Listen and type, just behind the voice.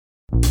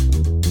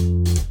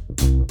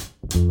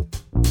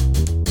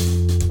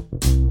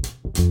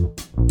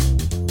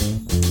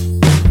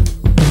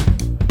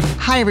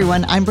Hi,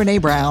 everyone. I'm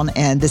Brené Brown,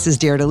 and this is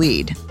Dare to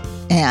Lead.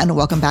 And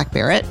welcome back,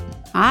 Barrett.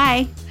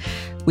 Hi.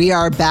 We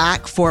are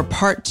back for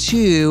part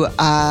 2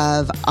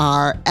 of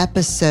our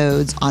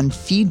episodes on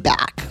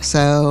feedback.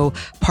 So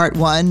part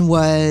 1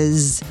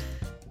 was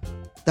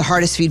the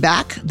hardest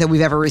feedback that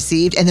we've ever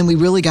received. And then we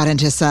really got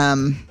into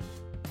some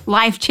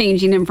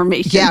life-changing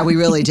information. Yeah, we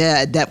really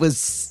did. It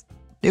was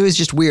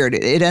just weird.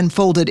 It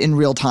unfolded in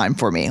real time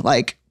for me.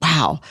 Like,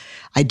 wow,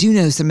 I do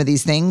know some of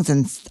these things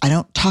and I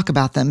don't talk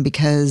about them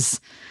because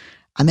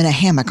I'm in a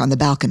hammock on the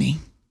balcony.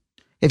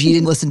 If you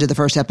didn't listen to the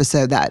first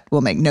episode, that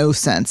will make no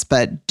sense,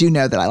 but do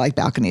know that I like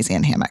balconies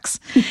and hammocks.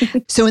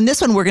 So in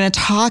this one, we're going to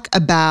talk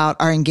about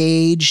our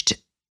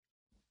engaged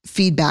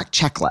feedback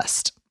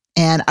checklist.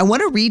 And I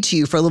want to read to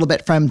you for a little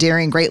bit from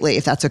Daring Greatly,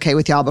 if that's okay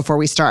with y'all before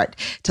we start,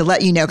 to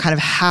let you know kind of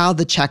how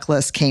the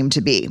checklist came to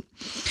be.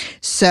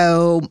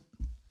 So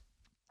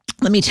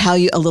let me tell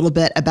you a little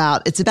bit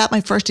it's about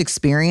my first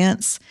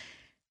experience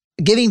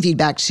giving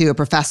feedback to a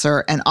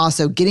professor and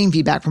also getting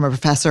feedback from a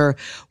professor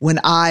when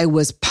I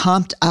was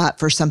pumped up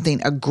for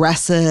something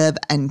aggressive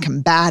and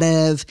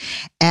combative,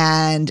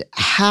 and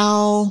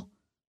how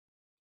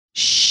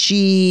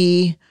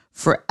she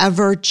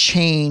forever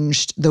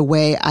changed the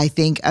way I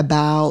think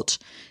about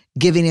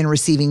giving and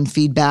receiving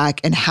feedback,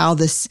 and how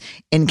this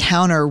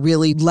encounter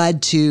really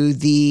led to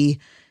the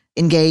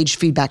engaged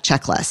feedback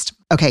checklist.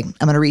 Okay,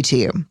 I'm going to read to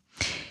you.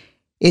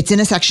 It's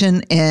in a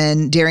section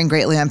in Daring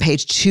Greatly on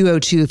page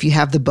 202 if you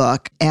have the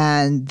book,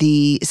 and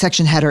the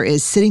section header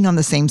is Sitting on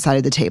the Same Side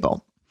of the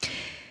Table.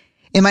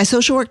 In my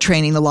social work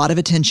training, a lot of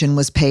attention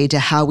was paid to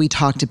how we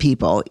talk to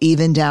people,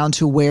 even down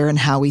to where and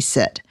how we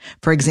sit.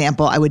 For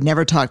example, I would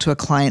never talk to a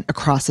client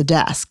across a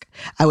desk.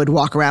 I would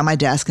walk around my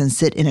desk and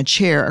sit in a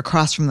chair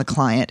across from the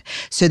client,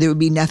 so there would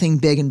be nothing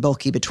big and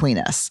bulky between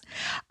us.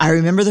 I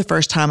remember the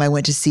first time I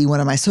went to see one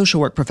of my social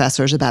work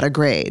professors about a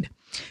grade.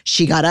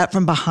 She got up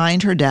from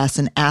behind her desk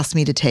and asked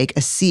me to take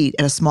a seat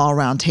at a small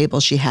round table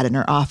she had in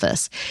her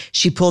office.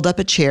 She pulled up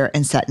a chair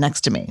and sat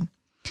next to me.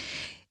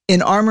 In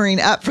armoring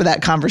up for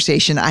that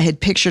conversation, I had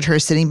pictured her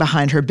sitting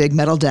behind her big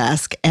metal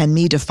desk and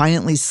me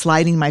defiantly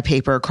sliding my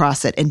paper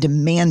across it and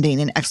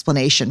demanding an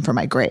explanation for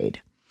my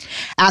grade.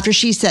 After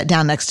she sat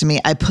down next to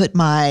me, I put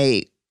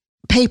my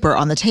paper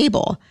on the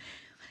table.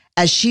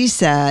 As she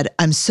said,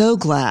 "I'm so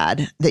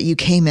glad that you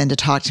came in to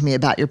talk to me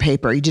about your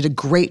paper. You did a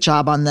great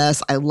job on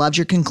this. I loved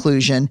your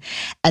conclusion,"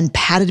 and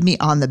patted me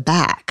on the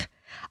back.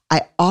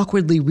 I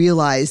awkwardly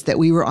realized that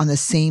we were on the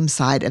same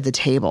side of the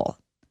table.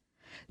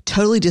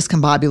 Totally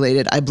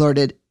discombobulated, I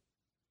blurted,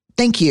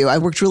 "Thank you. I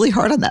worked really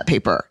hard on that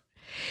paper."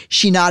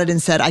 She nodded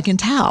and said, "I can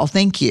tell.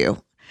 Thank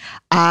you.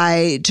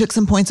 I took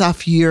some points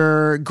off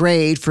your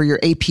grade for your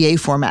APA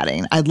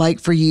formatting. I'd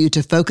like for you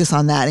to focus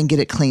on that and get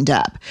it cleaned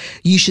up.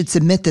 You should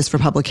submit this for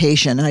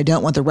publication, and I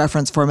don't want the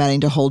reference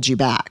formatting to hold you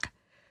back."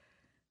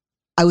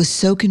 I was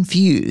so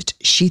confused.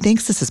 She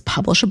thinks this is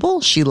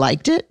publishable? She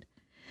liked it?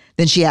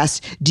 Then she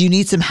asked, "Do you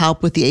need some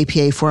help with the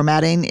APA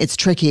formatting? It's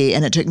tricky,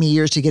 and it took me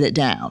years to get it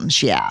down,"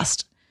 she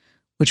asked,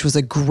 which was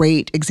a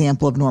great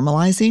example of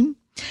normalizing.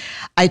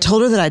 I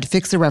told her that I'd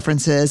fix the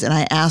references, and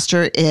I asked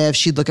her if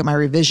she'd look at my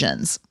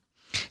revisions.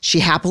 She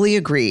happily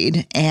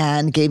agreed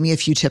and gave me a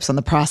few tips on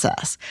the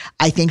process.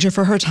 I thanked her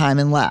for her time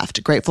and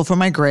left, grateful for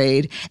my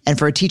grade and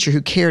for a teacher who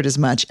cared as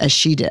much as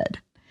she did.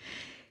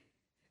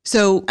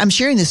 So I'm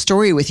sharing this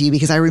story with you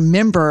because I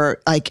remember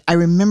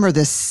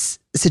this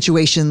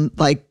situation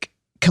like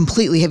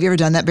completely. Have you ever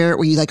done that, Barrett,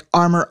 where you like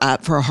armor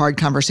up for a hard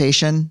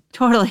conversation?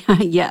 Totally.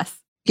 Yes.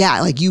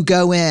 Yeah, like you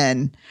go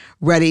in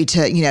ready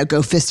to,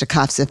 go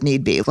fisticuffs if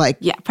need be. Like,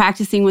 yeah,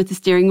 practicing with the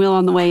steering wheel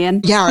on the way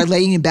in. Yeah, or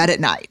laying in bed at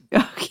night.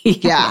 Okay,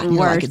 yeah, you're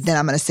like, then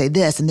I'm going to say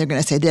this, and they're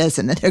going to say this,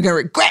 and then they're going to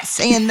regret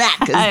saying that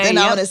because then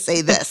I'm going to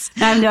say this.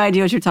 I have no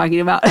idea what you're talking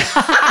about.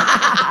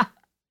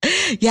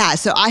 Yeah,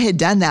 so I had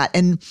done that,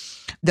 and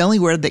the only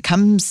word that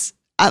comes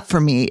up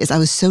for me is I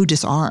was so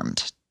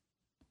disarmed.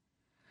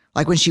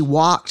 Like when she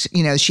walked,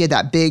 she had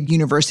that big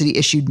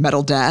university-issued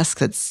metal desk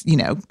that's,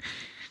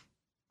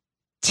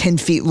 10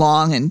 feet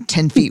long and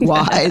 10 feet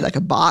wide, like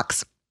a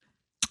box.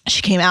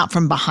 She came out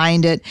from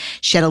behind it.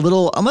 She had it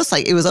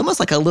was almost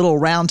like a little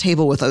round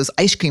table with those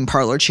ice cream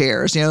parlor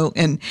chairs,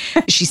 and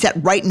she sat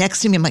right next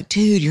to me. I'm like,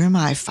 dude, you're in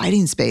my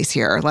fighting space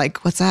here.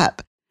 Like, what's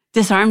up?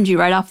 Disarmed you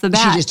right off the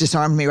bat. She just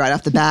disarmed me right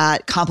off the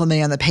bat,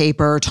 complimented on the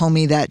paper, told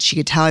me that she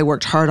could tell I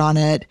worked hard on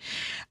it.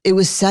 It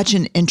was such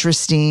an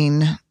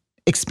interesting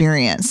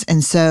experience.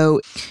 And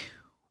so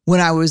when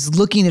I was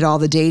looking at all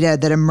the data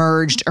that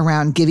emerged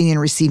around giving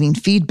and receiving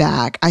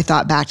feedback, I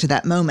thought back to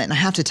that moment. And I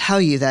have to tell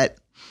you that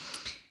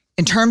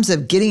in terms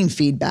of getting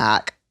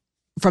feedback,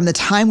 from the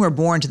time we're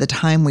born to the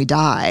time we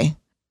die,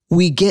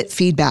 we get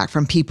feedback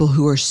from people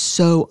who are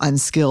so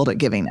unskilled at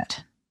giving it,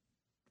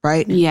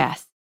 right?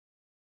 Yes.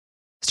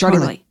 Starting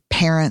totally. with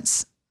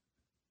parents,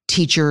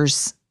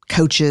 teachers,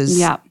 coaches,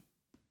 yep.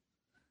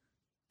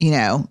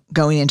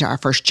 Going into our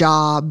first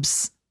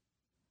jobs,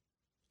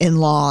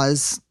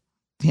 in-laws,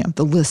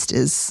 the list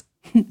is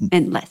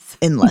endless.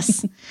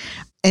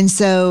 And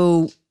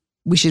so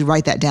We should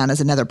write that down as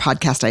another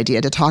podcast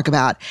idea to talk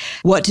about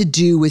what to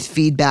do with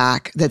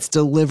feedback that's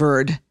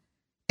delivered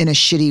in a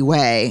shitty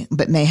way,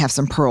 but may have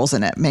some pearls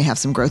in it, may have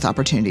some growth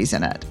opportunities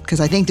in it. Because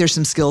I think there's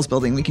some skills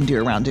building we can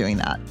do around doing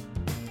that.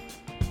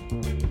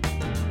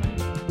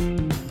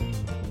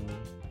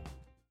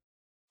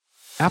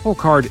 Apple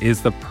Card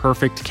is the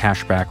perfect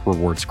cashback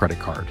rewards credit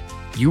card.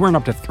 You earn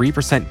up to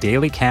 3%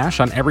 daily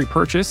cash on every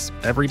purchase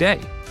every day.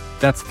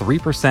 That's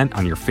 3%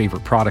 on your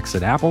favorite products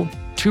at Apple,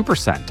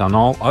 2% on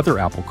all other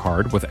Apple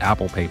Card with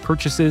Apple Pay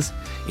purchases,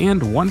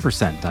 and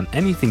 1% on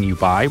anything you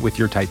buy with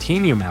your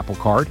titanium Apple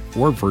Card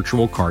or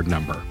virtual card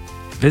number.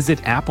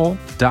 Visit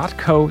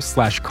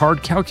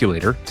apple.co/card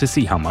calculator to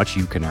see how much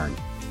you can earn.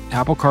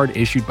 Apple Card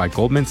issued by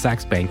Goldman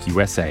Sachs Bank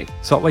USA,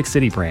 Salt Lake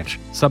City branch,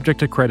 subject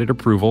to credit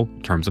approval,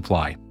 terms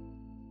apply.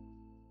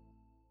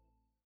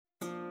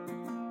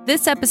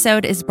 This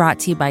episode is brought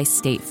to you by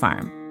State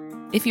Farm.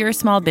 If you're a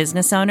small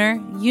business owner,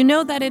 you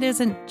know that it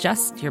isn't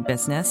just your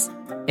business,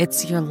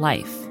 it's your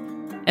life.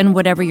 And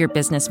whatever your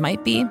business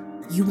might be,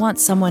 you want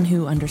someone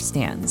who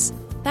understands.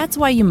 That's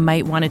why you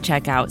might want to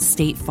check out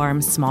State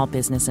Farm's small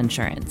business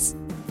insurance.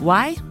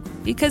 Why?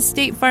 Because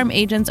State Farm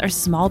agents are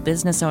small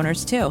business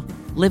owners too,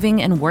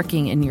 living and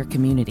working in your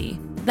community.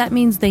 That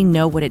means they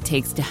know what it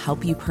takes to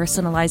help you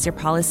personalize your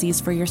policies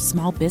for your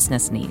small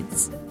business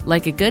needs.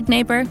 Like a good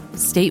neighbor,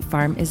 State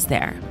Farm is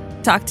there.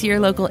 Talk to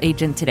your local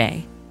agent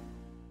today.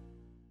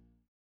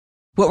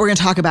 What we're going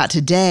to talk about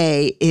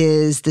today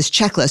is this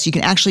checklist. You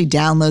can actually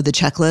download the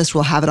checklist.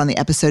 We'll have it on the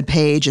episode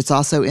page. It's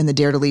also in the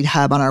Dare to Lead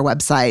Hub on our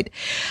website.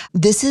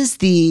 This is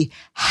the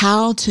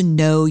how to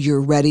know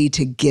you're ready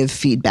to give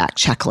feedback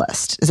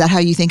checklist. Is that how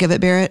you think of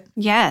it, Barrett?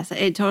 Yes,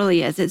 it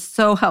totally is. It's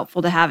so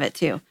helpful to have it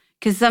too.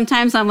 Because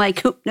sometimes I'm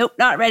like, nope,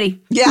 not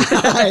ready. Yeah,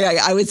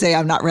 I would say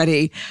I'm not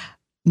ready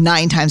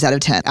 9 times out of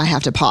 10. I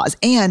have to pause.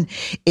 And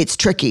it's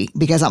tricky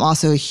because I'm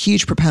also a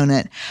huge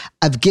proponent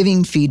of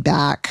giving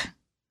feedback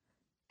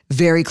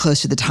very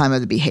close to the time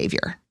of the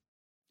behavior.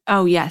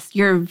 Oh, yes.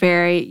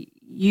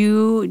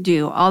 You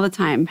do all the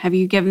time. Have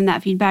you given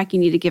that feedback? You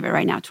need to give it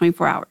right now,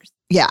 24 hours.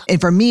 Yeah.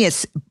 And for me,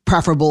 it's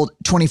preferable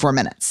 24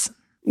 minutes.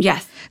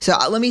 Yes. So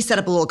let me set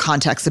up a little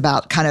context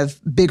about kind of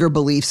bigger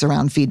beliefs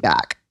around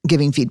feedback,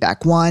 giving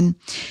feedback. One,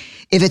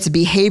 if it's a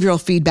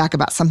behavioral feedback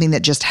about something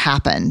that just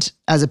happened,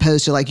 as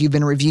opposed to like you've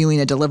been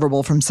reviewing a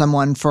deliverable from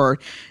someone for,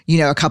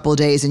 a couple of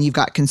days and you've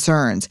got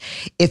concerns.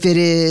 If it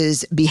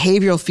is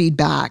behavioral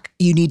feedback,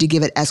 you need to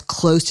give it as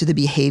close to the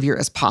behavior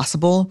as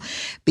possible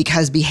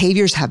because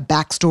behaviors have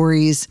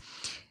backstories.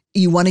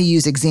 You want to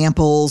use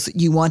examples.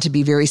 You want to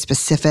be very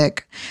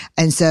specific.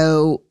 And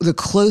so the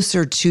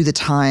closer to the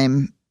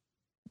time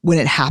when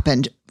it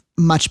happened,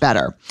 much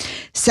better.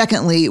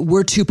 Secondly,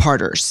 we're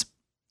two-parters.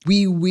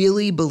 We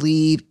really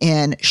believe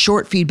in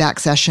short feedback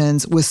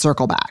sessions with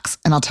circle backs.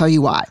 And I'll tell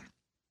you why.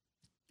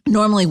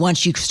 Normally,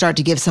 once you start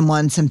to give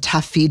someone some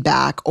tough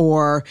feedback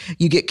or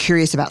you get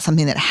curious about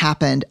something that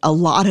happened, a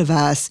lot of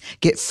us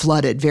get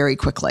flooded very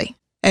quickly.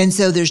 And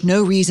so there's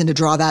no reason to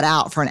draw that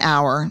out for an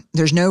hour.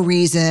 There's no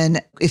reason,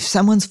 if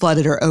someone's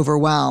flooded or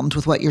overwhelmed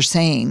with what you're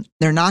saying,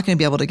 they're not going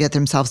to be able to get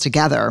themselves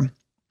together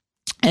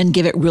and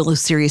give it real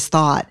serious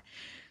thought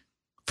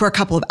for a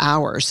couple of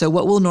hours. So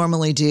what we'll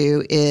normally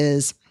do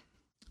is,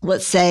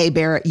 let's say,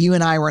 Barrett, you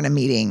and I were in a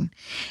meeting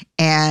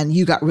and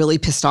you got really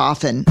pissed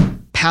off and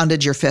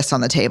pounded your fist on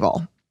the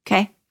table.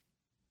 Okay.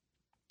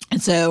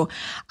 And so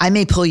I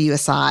may pull you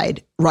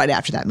aside right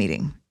after that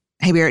meeting.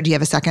 Hey, Barrett, do you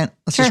have a second?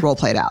 Let's just role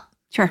play it out.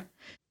 Sure.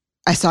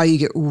 I saw you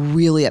get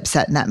really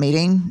upset in that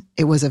meeting.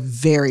 It was a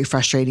very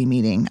frustrating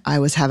meeting. I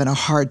was having a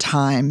hard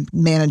time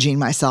managing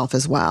myself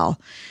as well.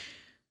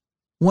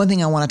 One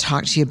thing I want to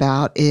talk to you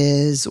about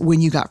is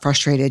when you got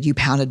frustrated, you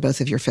pounded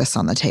both of your fists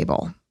on the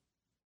table.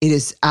 It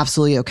is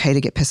absolutely okay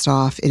to get pissed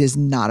off. It is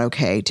not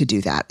okay to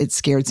do that. It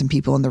scared some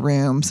people in the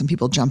room. Some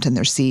people jumped in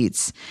their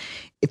seats.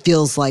 It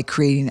feels like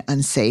creating an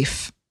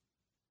unsafe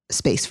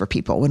space for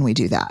people when we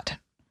do that.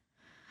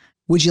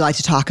 Would you like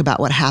to talk about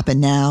what happened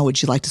now?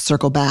 Would you like to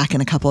circle back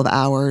in a couple of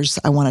hours?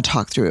 I want to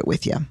talk through it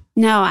with you.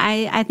 No,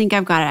 I think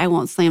I've got it. I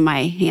won't slam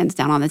my hands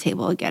down on the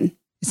table again.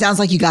 It sounds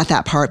like you got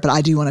that part, but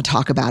I do want to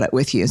talk about it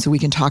with you. So we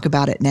can talk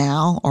about it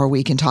now, or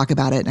we can talk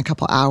about it in a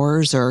couple of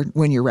hours, or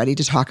when you're ready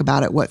to talk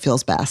about it, what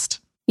feels best.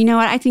 You know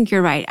what? I think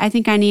you're right. I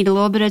think I need a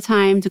little bit of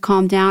time to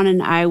calm down,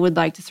 and I would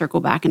like to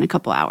circle back in a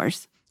couple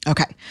hours.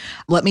 Okay.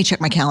 Let me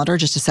check my calendar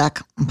just a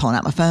sec. I'm pulling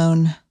out my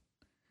phone.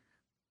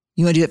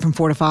 You want to do it from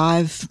 4 to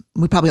 5?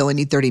 We probably only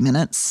need 30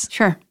 minutes.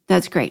 Sure.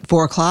 That's great.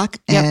 4 o'clock.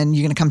 Yep. And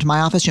you're going to come to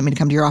my office? You want me to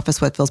come to your office?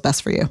 What feels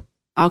best for you?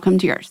 I'll come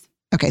to yours.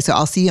 Okay. So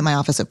I'll see you at my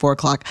office at 4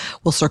 o'clock.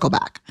 We'll circle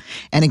back.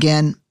 And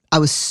again, I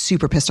was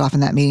super pissed off in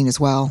that meeting as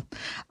well.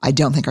 I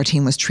don't think our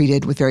team was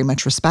treated with very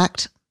much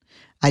respect.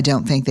 I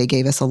don't think they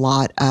gave us a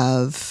lot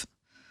of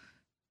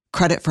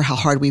credit for how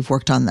hard we've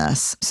worked on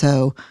this.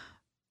 So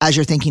as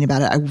you're thinking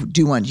about it, I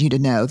do want you to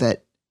know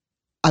that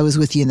I was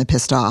with you in the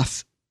pissed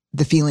off.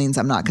 The feelings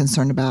I'm not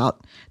concerned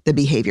about. The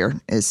behavior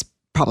is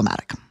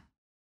problematic.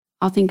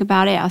 I'll think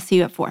about it. I'll see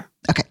you at 4.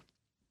 Okay.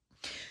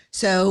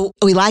 So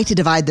we like to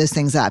divide those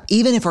things up.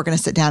 Even if we're going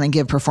to sit down and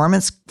give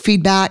performance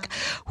feedback,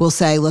 we'll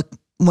say, look,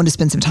 I want to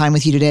spend some time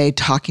with you today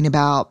talking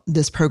about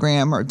this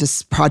program or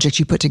this project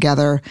you put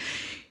together.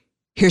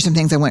 Here's some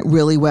things that went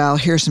really well.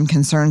 Here's some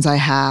concerns I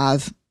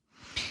have.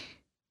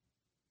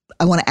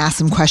 I want to ask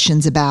some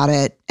questions about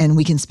it, and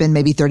we can spend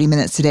maybe 30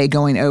 minutes today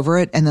going over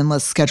it, and then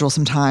let's schedule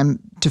some time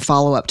to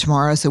follow up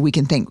tomorrow so we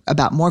can think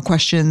about more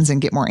questions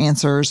and get more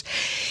answers.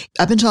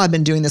 Up until I've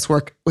been doing this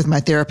work with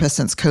my therapist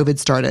since COVID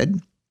started,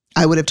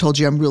 I would have told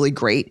you I'm really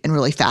great and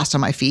really fast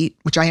on my feet,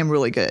 which I am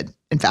really good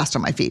and fast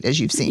on my feet, as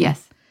you've seen.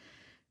 Yes.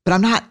 But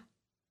I'm not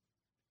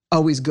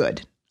always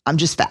good. I'm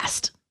just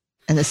fast.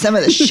 And some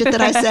of the shit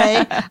that I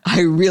say,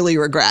 I really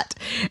regret.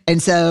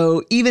 And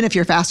so even if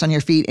you're fast on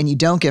your feet and you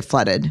don't get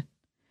flooded,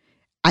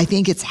 I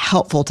think it's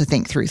helpful to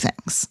think through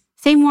things.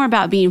 Say more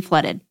about being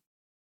flooded.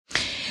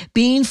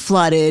 Being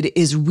flooded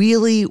is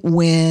really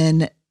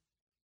when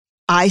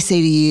I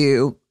say to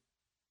you,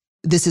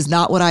 this is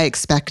not what I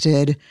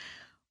expected.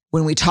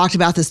 When we talked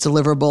about this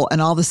deliverable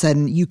and all of a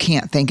sudden you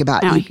can't think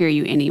about it. I don't hear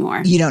you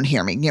anymore. You don't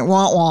hear me. You know,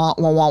 wah, wah,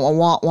 wah, wah, wah,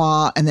 wah,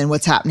 wah. And then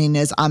what's happening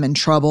is I'm in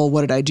trouble.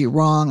 What did I do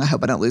wrong? I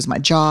hope I don't lose my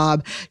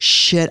job.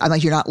 Shit. I'm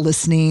like, you're not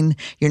listening.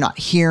 You're not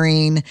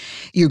hearing.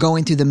 You're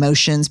going through the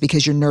motions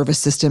because your nervous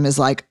system is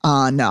like,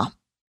 no,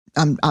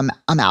 I'm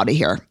out of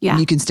here. Yeah.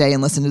 You can stay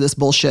and listen to this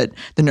bullshit.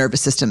 The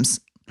nervous system's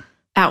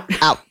out.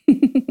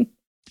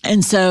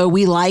 And so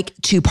we like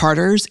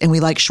two-parters and we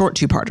like short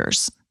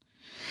two-parters.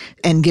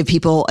 And give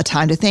people a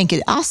time to think.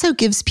 It also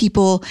gives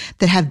people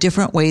that have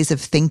different ways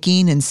of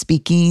thinking and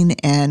speaking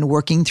and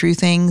working through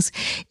things.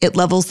 It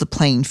levels the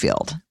playing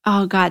field.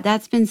 Oh God,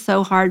 that's been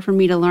so hard for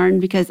me to learn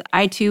because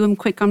I too am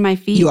quick on my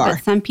feet. You are.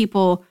 But some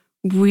people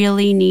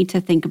really need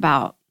to think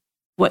about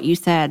what you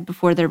said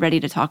before they're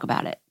ready to talk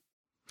about it.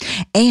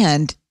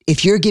 And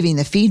if you're giving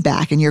the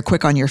feedback and you're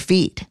quick on your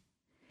feet,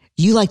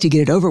 you like to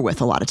get it over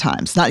with a lot of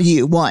times. Not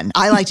you, one.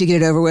 I like to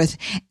get it over with.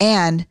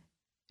 And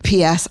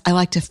P.S., I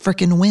like to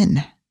frickin'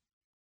 win.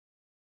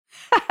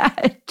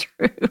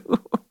 True.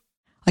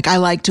 Like I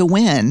like to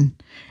win.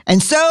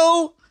 And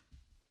so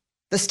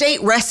the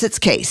state rests its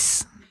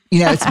case.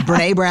 You know, it's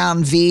Brené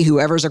Brown v.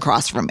 whoever's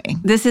across from me.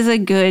 This is a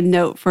good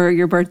note for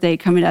your birthday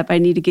coming up. I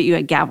need to get you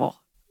a gavel.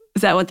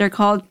 Is that what they're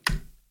called?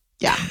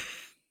 Yeah.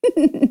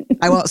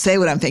 I won't say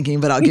what I'm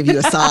thinking, but I'll give you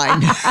a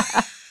sign.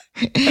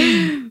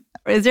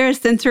 Is there a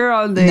censor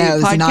on the No,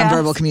 it's podcast? a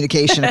nonverbal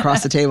communication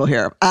across the table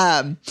here.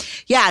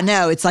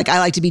 It's like I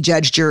like to be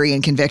judge, jury,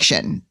 and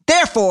conviction.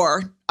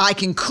 Therefore, I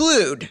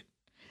conclude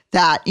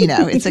that,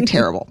 it's like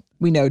terrible.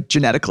 We know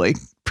genetically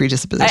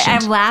predispositions.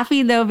 I'm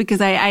laughing though, because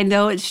I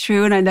know it's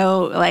true. And I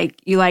know like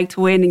you like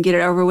to win and get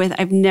it over with.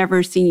 I've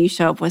never seen you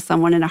show up with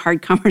someone in a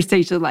hard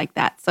conversation like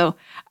that. So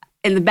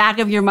in the back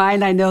of your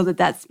mind, I know that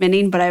that's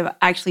spinning, but I've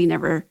actually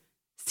never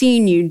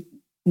seen you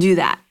do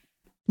that.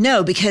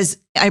 No, because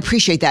I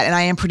appreciate that. And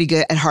I am pretty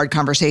good at hard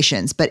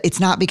conversations, but it's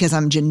not because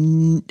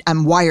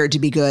I'm wired to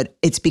be good.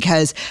 It's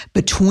because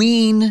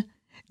between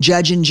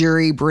judge and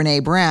jury,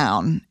 Brené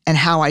Brown, and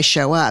how I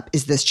show up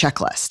is this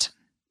checklist.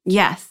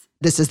 Yes.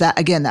 This is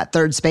that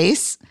third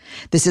space.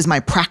 This is my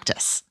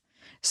practice.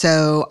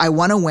 So I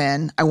want to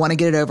win. I want to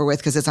get it over with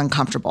because it's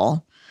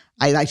uncomfortable.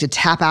 I like to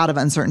tap out of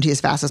uncertainty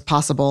as fast as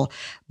possible,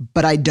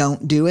 but I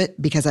don't do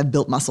it because I've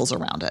built muscles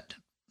around it.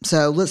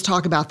 So let's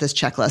talk about this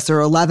checklist. There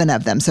are 11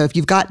 of them. So if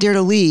you've got Dare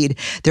to Lead,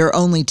 there are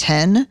only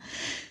 10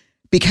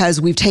 because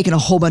we've taken a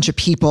whole bunch of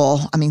people.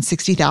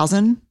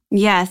 60,000.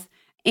 Yes.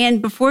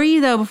 And before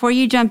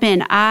you jump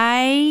in,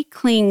 I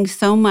cling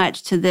so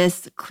much to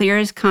this clear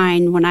as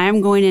kind when I am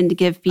going in to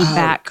give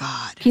feedback. Oh,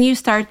 God. Can you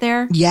start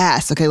there?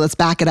 Yes. Okay, let's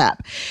back it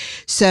up.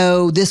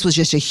 So this was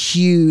just a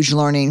huge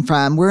learning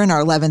we're in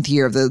our 11th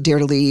year of the Dare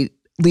to Lead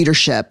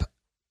leadership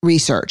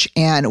research.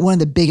 And one of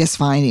the biggest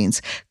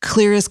findings,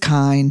 clear is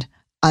kind,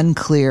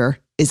 unclear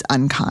is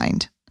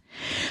unkind.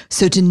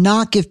 So to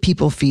not give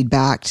people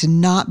feedback, to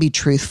not be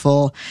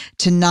truthful,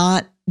 to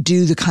not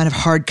do the kind of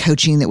hard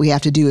coaching that we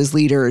have to do as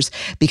leaders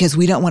because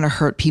we don't want to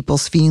hurt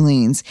people's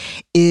feelings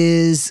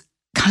is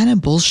kind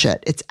of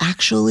bullshit. It's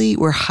actually,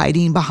 we're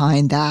hiding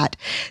behind that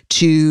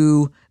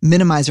to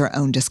minimize our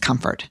own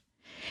discomfort.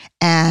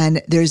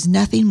 And there's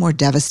nothing more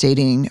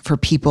devastating for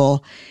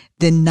people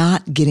than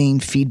not getting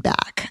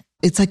feedback.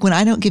 It's like when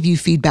I don't give you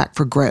feedback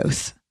for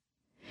growth,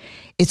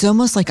 it's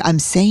almost like I'm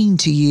saying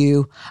to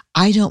you,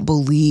 I don't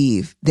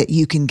believe that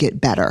you can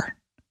get better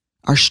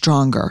or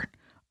stronger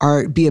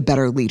or be a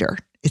better leader.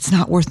 It's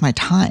not worth my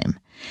time.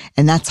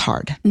 And that's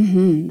hard.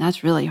 Mm-hmm.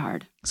 That's really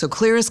hard. So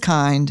clear is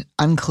kind,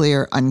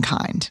 unclear,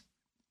 unkind.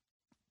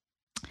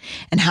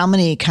 And how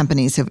many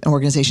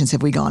organizations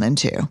have we gone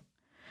into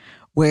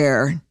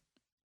where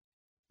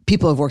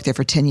people have worked there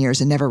for 10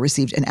 years and never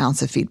received an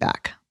ounce of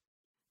feedback?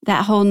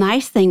 That whole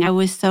NICE thing, I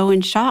was so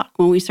in shock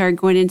when we started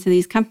going into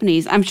these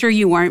companies. I'm sure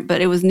you weren't,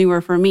 but it was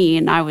newer for me.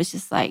 And I was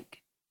just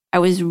like, I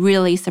was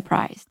really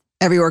surprised.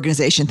 Every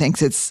organization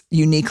thinks it's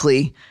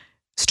uniquely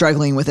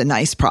struggling with a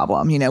NICE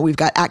problem. We've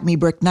got Acme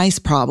Brick NICE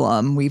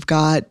problem. We've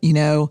got,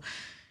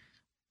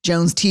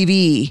 Jones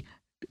TV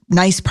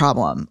nice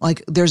problem.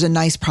 Like there's a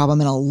nice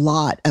problem in a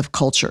lot of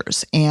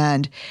cultures.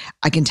 And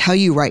I can tell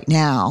you right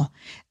now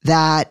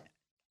that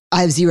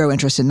I have zero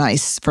interest in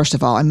nice. First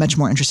of all, I'm much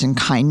more interested in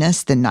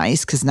kindness than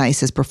nice because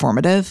nice is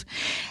performative.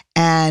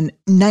 And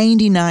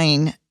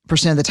 99%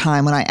 of the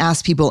time when I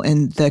ask people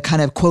in the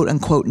kind of quote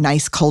unquote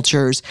nice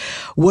cultures,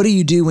 what do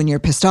you do when you're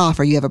pissed off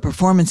or you have a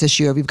performance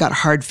issue or you've got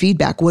hard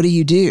feedback? What do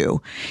you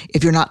do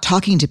if you're not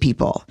talking to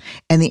people?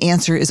 And the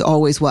answer is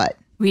always what?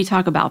 We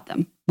talk about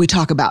them. We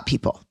talk about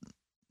people.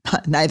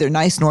 Neither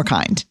nice nor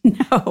kind.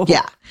 No.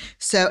 Yeah.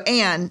 So,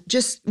 and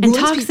just And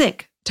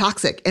toxic.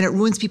 Toxic. And it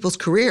ruins people's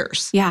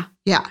careers. Yeah.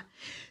 Yeah.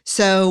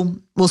 So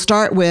we'll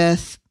start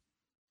with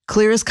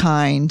clear is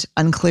kind,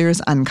 unclear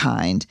is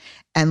unkind.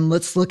 And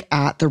let's look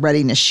at the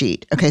readiness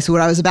sheet. Okay, so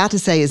what I was about to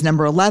say is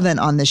number 11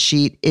 on this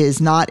sheet is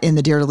not in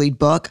the Dare to Lead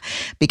book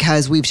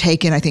because we've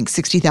taken, I think,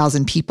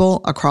 60,000 people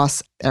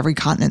across every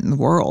continent in the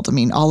world. I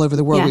mean, all over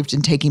the world, We've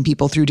been taking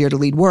people through Dare to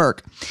Lead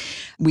work.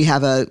 We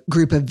have a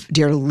group of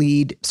Dare to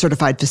Lead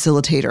certified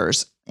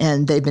facilitators,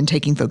 and they've been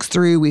taking folks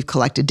through. We've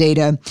collected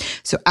data.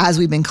 So as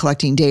we've been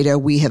collecting data,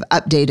 we have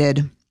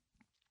updated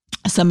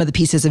some of the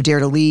pieces of Dare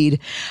to Lead,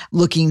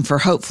 looking for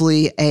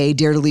hopefully a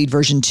Dare to Lead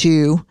version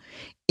 2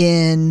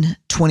 in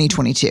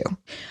 2022.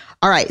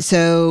 All right,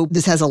 so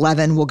this has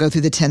 11. We'll go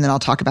through the 10, then I'll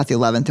talk about the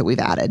 11th that we've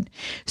added.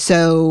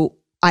 So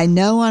I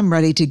know I'm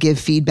ready to give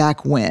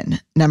feedback when,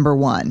 number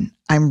 1,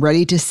 I'm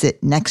ready to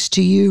sit next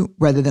to you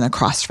rather than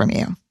across from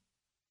you.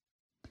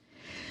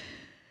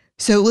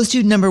 So let's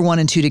do number 1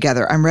 and 2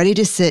 together. I'm ready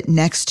to sit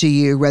next to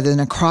you rather than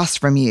across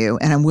from you,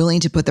 and I'm willing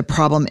to put the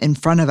problem in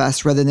front of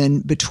us rather than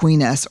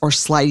between us or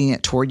sliding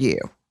it toward you.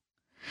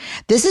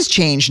 This has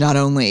changed not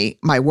only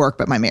my work,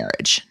 but my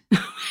marriage.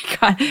 Oh my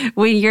God.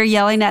 When you're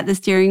yelling at the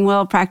steering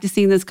wheel,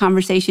 practicing this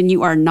conversation,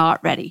 you are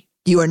not ready.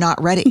 You are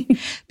not ready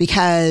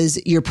because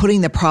you're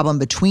putting the problem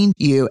between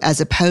you as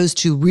opposed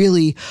to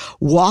really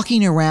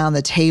walking around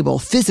the table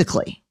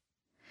physically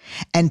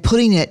and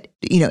putting it,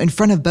 in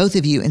front of both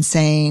of you and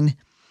saying,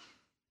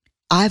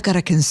 I've got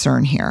a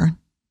concern here.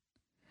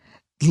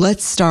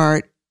 Let's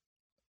start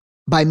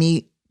by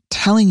me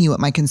telling you what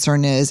my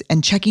concern is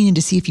and checking in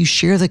to see if you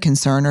share the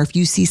concern or if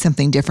you see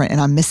something different and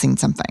I'm missing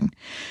something.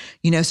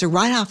 So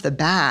right off the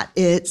bat,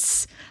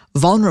 it's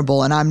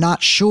vulnerable and I'm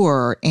not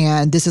sure,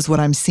 and this is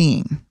what I'm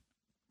seeing.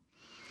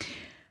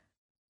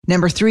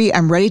 Number 3,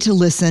 I'm ready to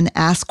listen,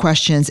 ask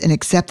questions, and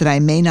accept that I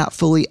may not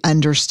fully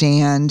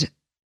understand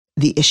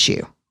the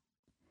issue.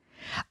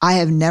 I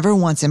have never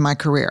once in my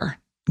career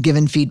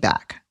given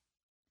feedback.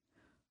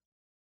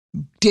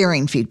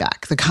 Daring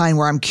feedback, the kind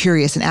where I'm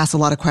curious and ask a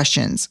lot of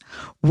questions,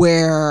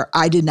 where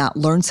I did not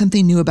learn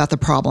something new about the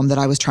problem that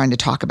I was trying to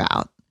talk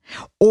about.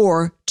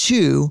 Or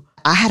 2,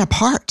 I had a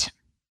part.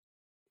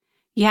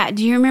 Yeah.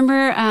 Do you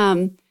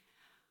remember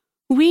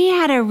we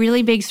had a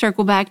really big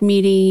circle back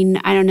meeting,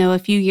 I don't know, a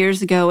few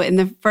years ago, and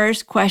the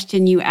first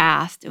question you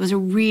asked, it was a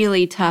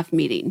really tough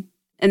meeting.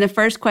 And the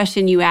first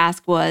question you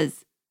asked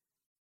was,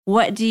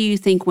 what do you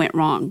think went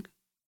wrong?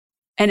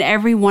 And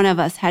every one of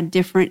us had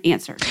different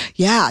answers.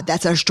 Yeah,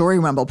 that's our story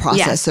rumble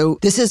process. Yes. So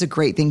this is a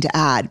great thing to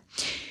add.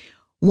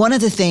 One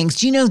of the things,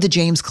 do you know the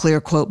James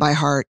Clear quote by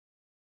heart?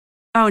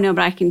 Oh, no,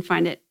 but I can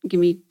find it.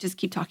 Just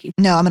keep talking.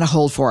 No, I'm going to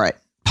hold for it.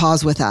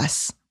 Pause with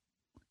us.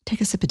 Take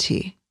a sip of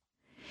tea.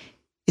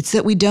 It's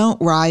that we don't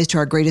rise to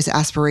our greatest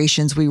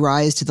aspirations. We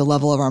rise to the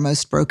level of our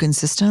most broken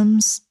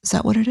systems. Is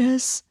that what it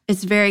is?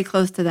 It's very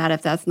close to that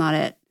if that's not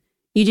it.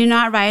 You do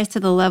not rise to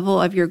the level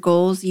of your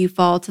goals. You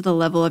fall to the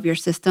level of your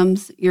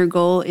systems. Your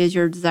goal is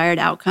your desired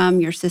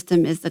outcome. Your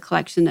system is the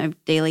collection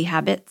of daily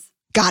habits.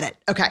 Got it.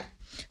 Okay.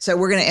 So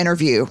we're going to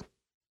interview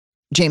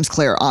James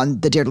Clear on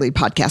the Dare to Lead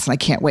podcast, and I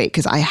can't wait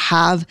because I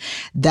have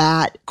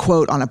that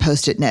quote on a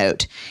Post-it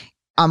note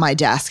on my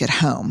desk at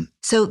home.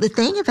 So the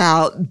thing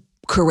about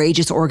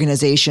courageous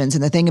organizations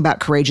and the thing about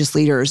courageous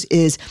leaders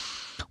is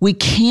we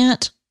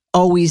can't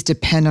always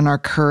depend on our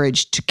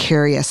courage to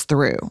carry us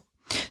through.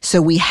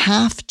 So we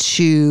have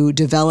to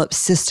develop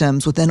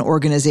systems within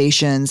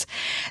organizations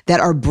that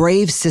are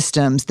brave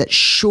systems that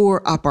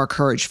shore up our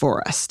courage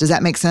for us. Does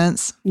that make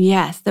sense?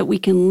 Yes, that we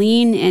can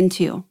lean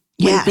into.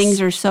 When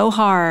things are so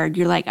hard,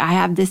 you're like, I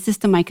have this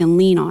system I can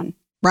lean on.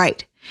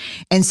 Right.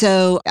 And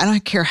so I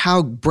don't care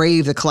how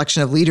brave the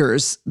collection of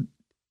leaders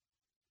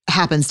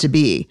happens to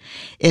be.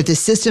 If the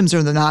systems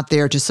are not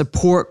there to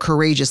support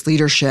courageous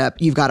leadership,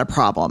 you've got a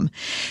problem.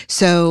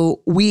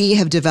 So we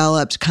have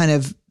developed kind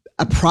of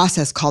a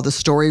process called the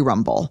story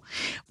rumble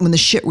when the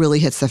shit really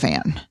hits the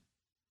fan.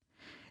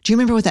 Do you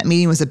remember what that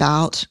meeting was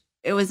about?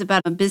 It was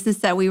about a business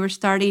that we were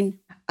starting.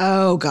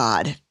 Oh,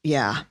 God.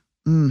 Yeah.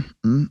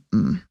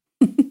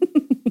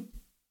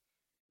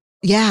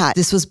 Yeah,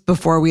 this was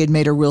before we had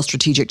made a real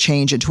strategic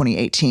change in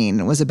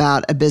 2018. It was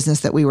about a business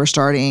that we were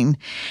starting,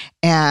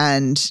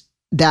 and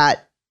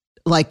that,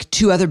 like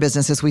 2 other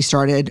businesses we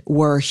started,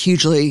 were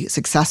hugely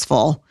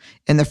successful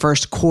in the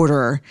first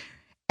quarter.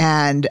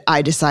 And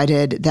I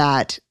decided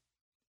that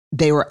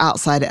they were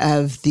outside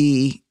of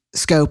the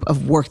scope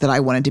of work that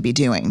I wanted to be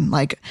doing.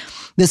 Like,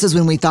 this is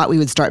when we thought we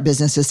would start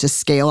businesses to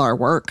scale our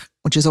work.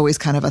 which is always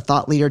kind of a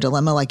thought leader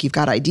dilemma. Like you've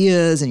got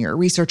ideas and you're a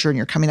researcher and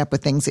you're coming up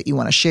with things that you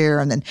want to share.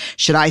 And then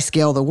should I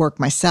scale the work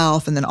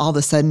myself? And then all of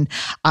a sudden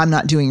I'm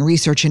not doing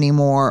research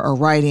anymore or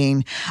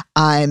writing.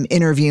 I'm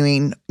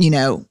interviewing,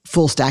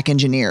 full stack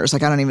engineers.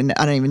 Like I don't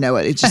even know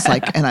it. It's just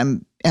like, and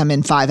I'm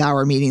in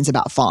 5-hour meetings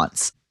about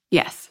fonts.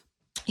 Yes.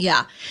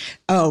 Yeah.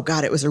 Oh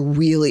God, it was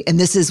and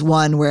this is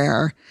one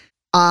where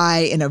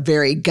I, in a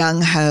very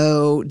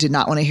gung-ho, did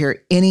not want to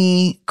hear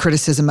any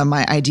criticism of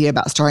my idea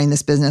about starting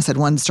this business. I'd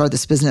wanted to start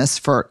this business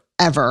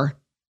forever.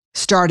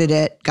 Started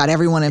it, got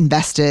everyone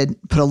invested,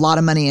 put a lot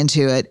of money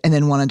into it, and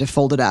then wanted to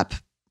fold it up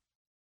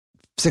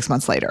 6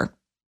 months later.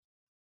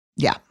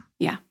 Yeah.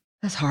 Yeah.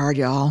 That's hard,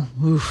 y'all.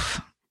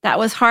 Oof. That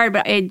was hard,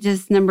 but it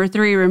just, number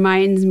 3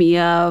 reminds me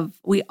of,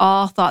 we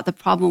all thought the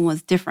problem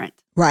was different.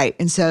 Right.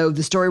 And so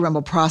the Story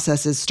Rumble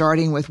process is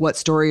starting with what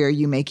story are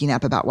you making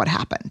up about what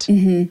happened?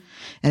 Mm-hmm.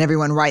 And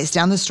everyone writes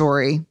down the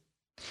story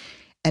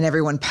and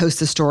everyone posts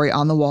the story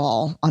on the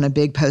wall on a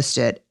big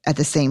Post-it at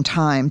the same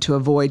time to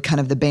avoid kind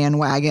of the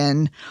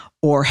bandwagon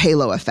or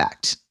halo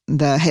effect.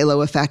 The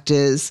halo effect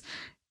is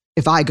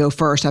if I go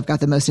first, I've got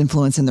the most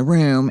influence in the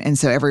room. And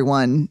so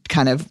everyone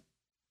kind of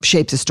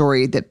shapes a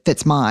story that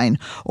fits mine,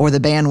 or the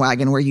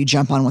bandwagon where you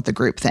jump on what the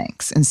group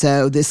thinks. And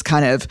so this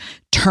kind of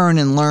turn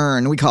and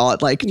learn, we call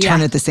it like turn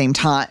at the same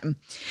time,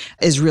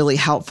 is really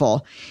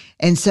helpful.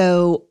 And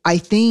so I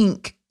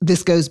think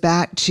this goes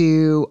back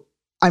to,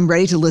 I'm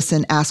ready to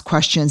listen, ask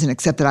questions, and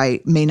accept that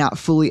I may not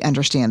fully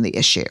understand the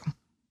issue.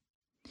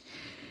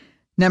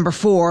 Number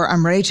 4,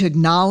 I'm ready to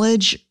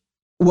acknowledge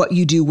what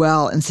you do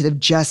well instead of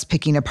just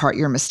picking apart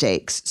your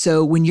mistakes.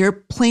 So when you're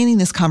planning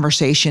this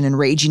conversation and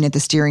raging at the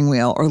steering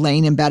wheel or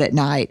laying in bed at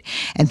night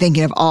and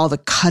thinking of all the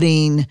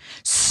cutting,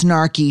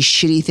 snarky,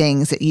 shitty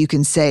things that you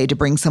can say to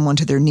bring someone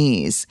to their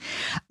knees,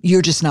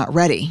 you're just not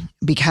ready.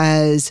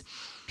 Because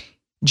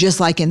just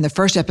like in the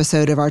first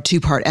episode of our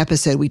 2-part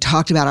episode, we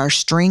talked about our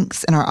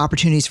strengths and our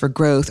opportunities for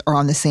growth are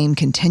on the same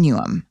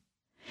continuum.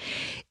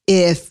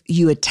 If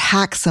you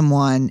attack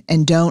someone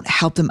and don't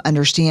help them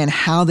understand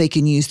how they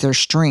can use their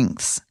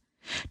strengths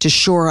to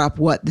shore up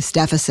what this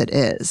deficit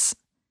is,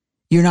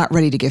 you're not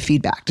ready to give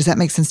feedback. Does that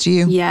make sense to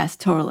you? Yes,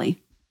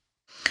 totally.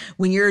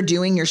 When you're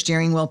doing your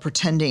steering wheel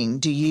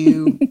pretending,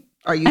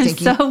 are you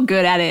thinking? I'm so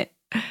good at it.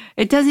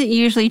 It doesn't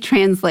usually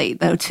translate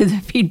though to the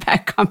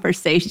feedback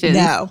conversation.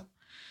 No.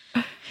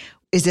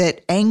 Is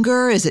it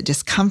anger? Is it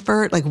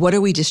discomfort? Like what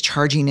are we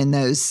discharging in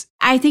those?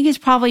 I think it's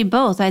probably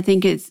both. I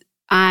think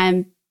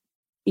I'm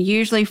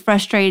usually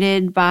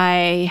frustrated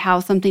by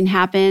how something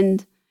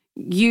happened.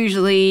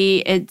 Usually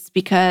it's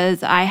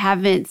because I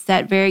haven't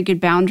set very good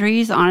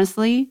boundaries,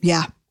 honestly.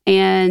 Yeah.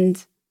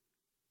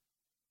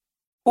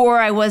 Or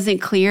I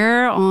wasn't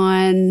clear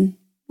on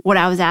what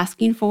I was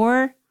asking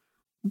for.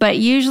 But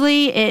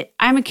usually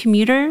I'm a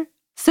commuter,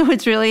 so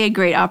it's really a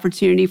great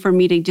opportunity for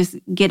me to just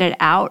get it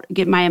out,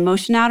 get my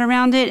emotion out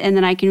around it, and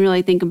then I can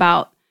really think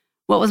about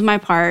what was my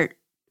part,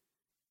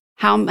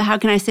 how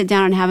can I sit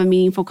down and have a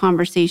meaningful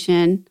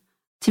conversation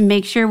to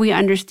make sure we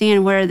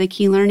understand what are the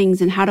key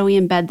learnings and how do we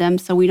embed them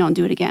so we don't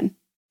do it again.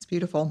 It's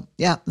beautiful.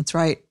 Yeah, that's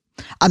right.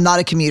 I'm not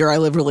a commuter. I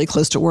live really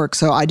close to work,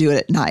 so I do it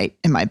at night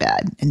in my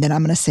bed. And then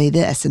I'm going to say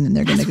this, and then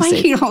they're going to say... That's why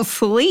you don't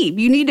sleep.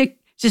 You need to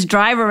just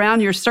drive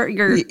around your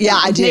Yeah,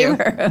 I do.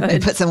 I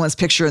put someone's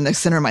picture in the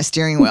center of my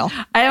steering wheel.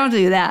 I don't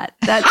do that.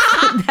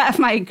 That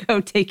might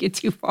go take it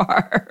too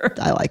far.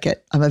 I like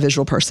it. I'm a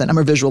visual person. I'm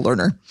a visual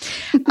learner.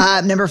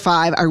 Number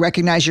 5, I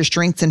recognize your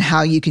strengths and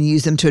how you can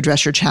use them to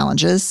address your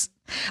challenges.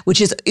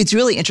 It's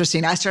really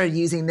interesting. I started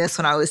using this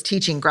when I was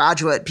teaching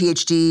graduate,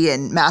 PhD,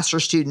 and master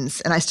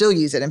students, and I still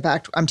use it. In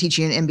fact, I'm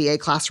teaching an MBA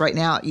class right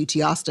now at UT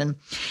Austin.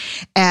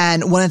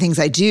 And one of the things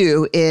I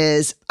do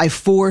is I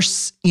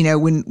force,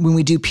 when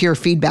we do peer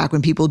feedback,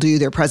 when people do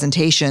their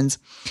presentations,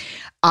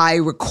 I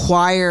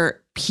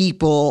require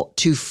people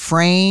to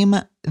frame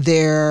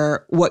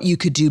what you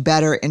could do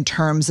better in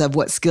terms of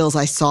what skills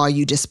I saw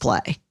you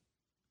display.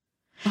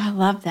 Oh, I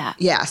love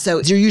that. Yeah.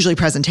 So they're usually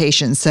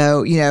presentations.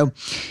 So,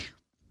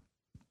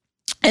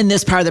 in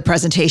this part of the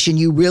presentation,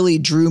 you really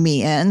drew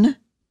me in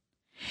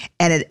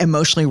and it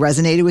emotionally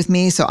resonated with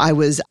me. So I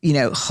was,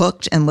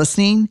 hooked and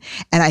listening.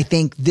 And I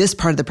think this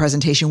part of the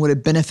presentation would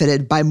have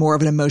benefited by more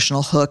of an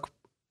emotional hook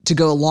to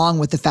go along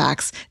with the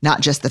facts,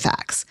 not just the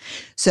facts.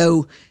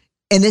 So,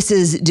 and this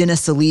is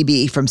Dennis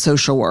Salibi from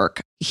social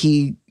work.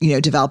 He,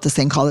 developed this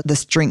thing called the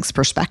strengths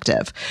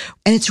perspective.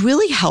 And it's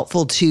really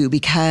helpful too,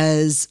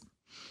 because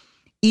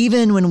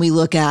even when we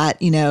look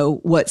at,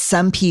 what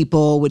some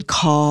people would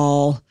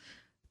call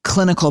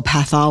clinical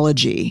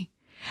pathology,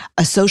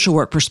 a social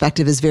work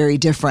perspective is very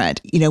different.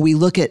 We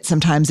look at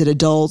sometimes at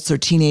adults or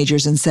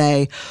teenagers and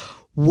say,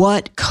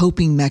 what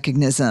coping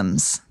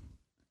mechanisms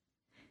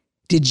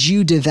did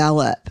you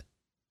develop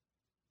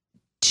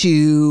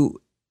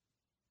to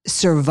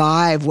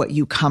survive what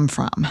you come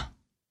from?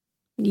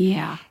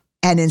 Yeah.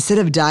 And instead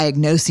of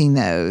diagnosing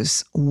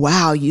those,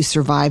 wow, you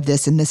survived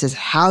this and this is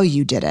how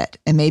you did it.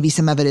 And maybe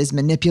some of it is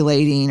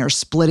manipulating or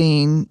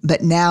splitting,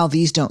 but now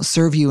these don't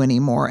serve you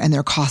anymore and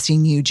they're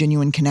costing you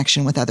genuine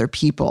connection with other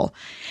people.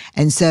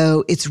 And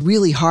so it's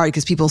really hard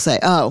because people say,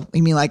 oh,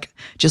 you mean like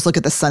just look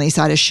at the sunny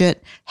side of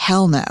shit?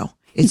 Hell no.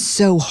 It's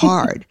so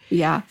hard.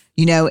 Yeah.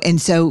 And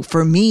so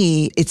for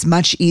me, it's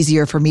much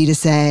easier for me to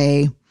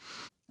say,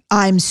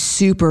 I'm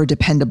super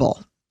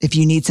dependable. If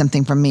you need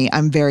something from me,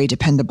 I'm very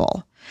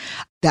dependable.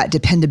 That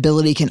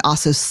dependability can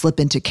also slip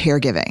into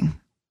caregiving.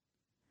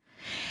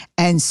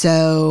 And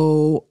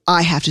so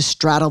I have to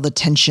straddle the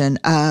tension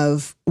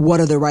of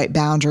what are the right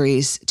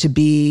boundaries to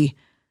be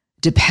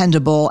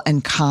dependable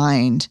and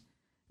kind,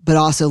 but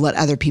also let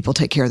other people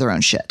take care of their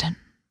own shit.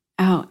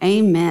 Oh,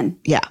 amen.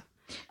 Yeah.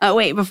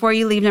 Wait, before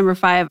you leave number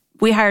 5,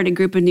 we hired a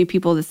group of new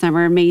people this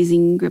summer,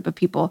 amazing group of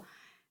people.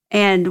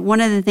 And one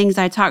of the things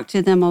I talked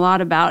to them a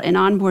lot about in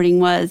onboarding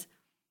was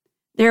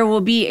there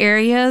will be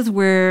areas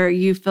where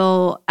you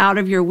feel out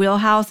of your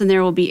wheelhouse, and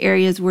there will be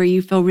areas where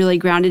you feel really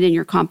grounded in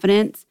your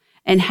confidence.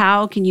 And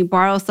how can you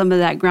borrow some of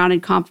that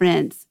grounded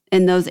confidence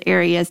in those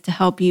areas to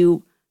help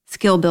you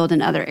skill build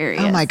in other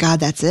areas? Oh my God,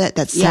 that's it.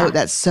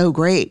 That's so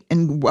great.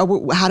 And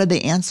how did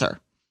they answer?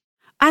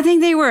 I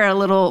think they were a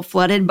little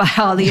flooded by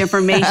all the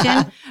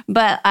information,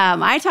 but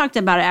I talked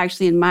about it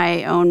actually in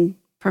my own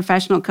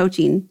professional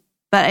coaching.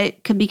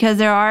 But because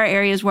there are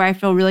areas where I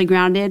feel really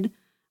grounded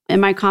in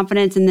my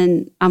confidence, and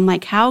then I'm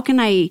like, how can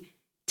I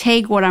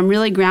take what I'm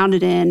really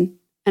grounded in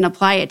and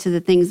apply it to the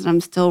things that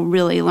I'm still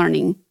really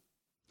learning?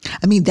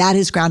 I mean, that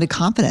is grounded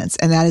confidence,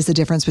 and that is the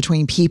difference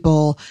between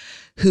people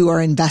who are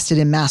invested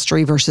in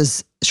mastery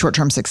versus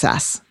short-term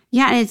success.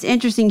 Yeah, and it's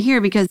interesting here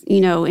because,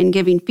 in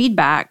giving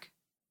feedback,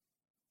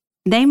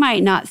 they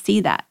might not see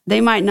that.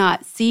 They might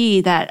not see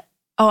that,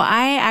 oh,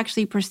 I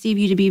actually perceive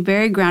you to be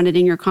very grounded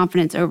in your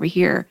confidence over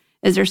here.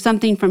 Is there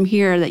something from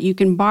here that you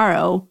can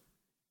borrow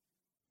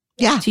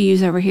to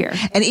use over here?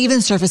 And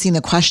even surfacing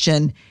the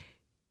question,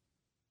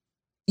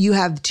 you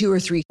have 2 or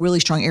 3 really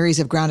strong areas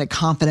of grounded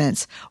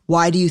confidence.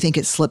 Why do you think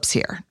it slips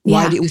here?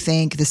 Why do you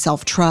think the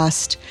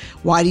self-trust?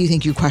 Why do you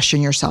think you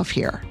question yourself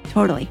here?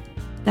 Totally.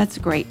 That's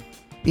great.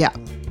 Yeah.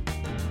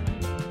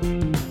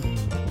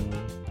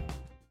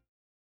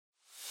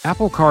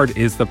 Apple Card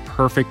is the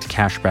perfect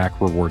cashback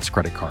rewards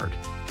credit card.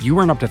 You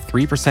earn up to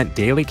 3%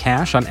 daily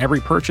cash on every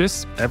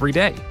purchase every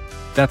day.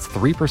 That's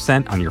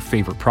 3% on your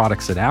favorite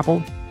products at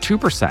Apple,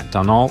 2%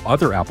 on all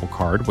other Apple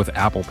Card with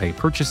Apple Pay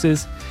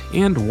purchases,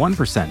 and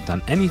 1%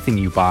 on anything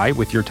you buy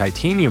with your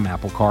titanium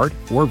Apple Card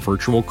or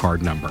virtual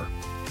card number.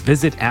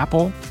 Visit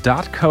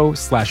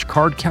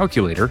apple.co/card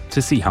calculator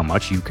to see how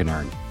much you can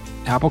earn.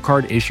 Apple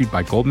Card issued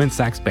by Goldman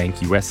Sachs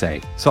Bank USA,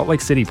 Salt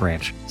Lake City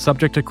branch,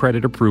 subject to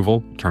credit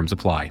approval, terms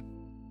apply.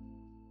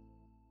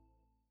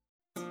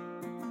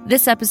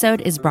 This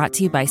episode is brought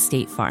to you by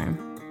State Farm.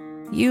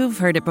 You've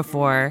heard it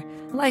before.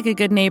 Like a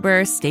good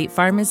neighbor, State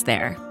Farm is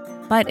there.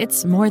 But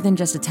it's more than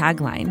just a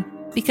tagline,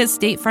 because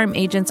State Farm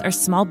agents are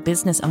small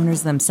business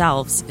owners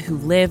themselves who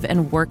live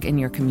and work in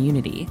your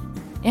community.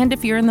 And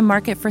if you're in the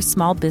market for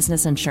small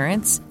business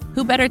insurance,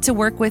 who better to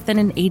work with than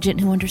an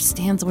agent who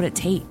understands what it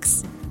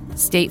takes?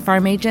 State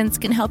Farm agents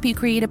can help you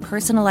create a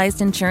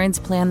personalized insurance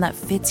plan that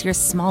fits your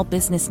small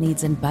business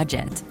needs and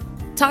budget.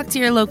 Talk to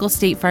your local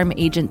State Farm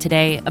agent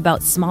today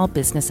about small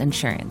business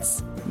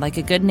insurance. Like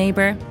a good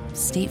neighbor,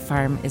 State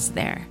Farm is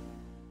there.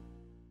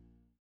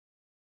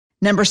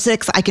 Number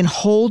 6, I can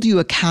hold you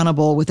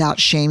accountable without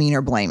shaming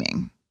or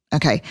blaming.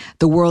 Okay,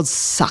 the world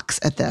sucks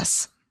at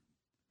this.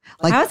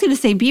 I was going to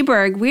say,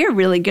 Bberg, we're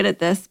really good at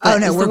this,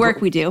 but it's the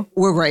work we do.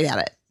 We're great at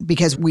it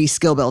because we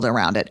skill build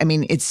around it. I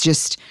mean, it's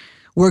just,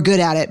 we're good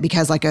at it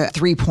because like a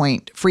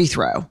 3-point free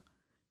throw,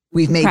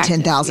 we've made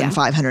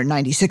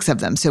 10,596 of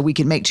them. So we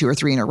can make 2 or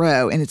 3 in a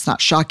row, and it's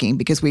not shocking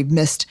because we've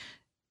missed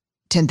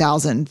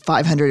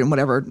 10,500 and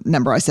whatever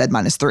number I said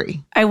minus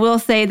 3. I will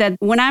say that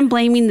when I'm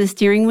blaming the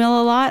steering wheel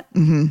a lot,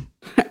 I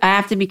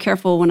have to be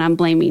careful when I'm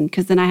blaming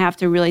because then I have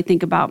to really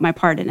think about my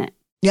part in it.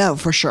 Yeah,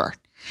 for sure.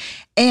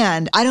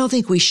 And I don't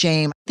think we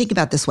shame. Think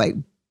about it this way.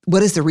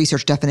 What is the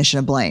research definition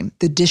of blame?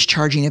 The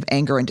discharging of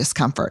anger and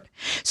discomfort.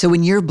 So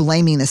when you're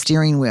blaming the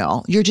steering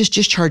wheel, you're just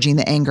discharging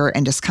the anger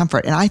and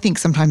discomfort. And I think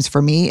sometimes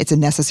for me, it's a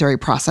necessary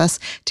process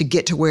to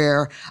get to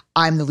where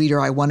I'm the leader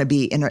I want to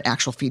be in an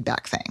actual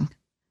feedback thing.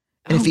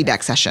 In a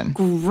feedback session.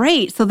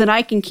 Great. So that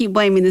I can keep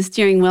blaming the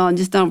steering wheel and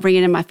just don't bring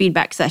it in my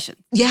feedback session.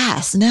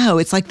 Yes. No,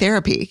 it's like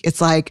therapy. It's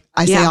like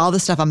I say all the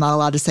stuff I'm not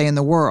allowed to say in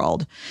the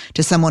world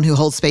to someone who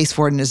holds space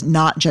for it and is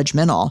not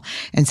judgmental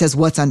and says,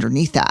 what's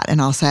underneath that?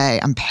 And I'll say,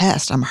 I'm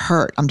pissed, I'm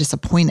hurt, I'm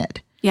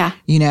disappointed. Yeah.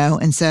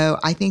 And so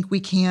I think we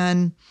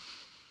can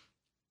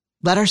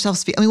let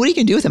ourselves feel. I mean, what are you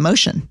going to do with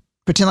emotion?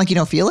 Pretend like you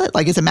don't feel it?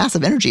 Like it's a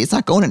massive energy. It's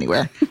not going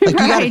anywhere. Like you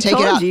got to take it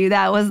out. I told you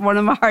that was one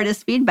of my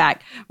hardest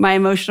feedback, my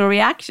emotional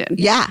reaction.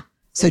 Yeah.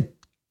 So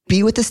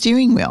be with the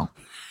steering wheel.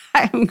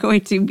 I'm going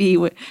to be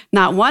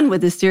not one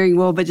with the steering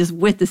wheel, but just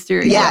with the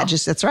steering wheel. Yeah,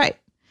 that's right.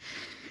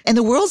 And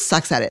the world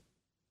sucks at it.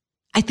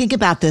 I think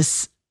about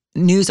this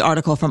news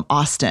article from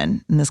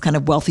Austin in this kind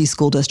of wealthy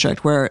school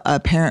district where a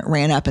parent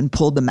ran up and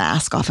pulled the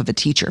mask off of a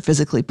teacher,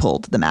 physically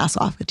pulled the mask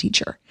off a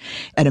teacher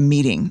at a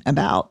meeting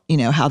about,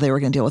 how they were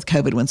going to deal with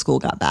COVID when school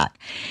got back.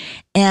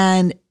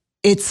 And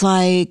it's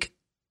like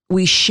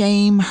we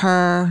shame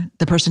her,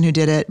 the person who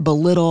did it,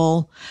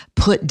 belittle,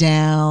 put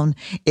down.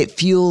 It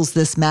fuels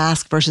this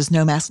mask versus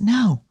no mask.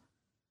 No,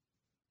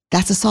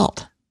 that's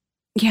assault.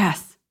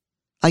 Yes.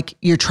 Like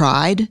you're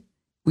tried,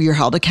 you're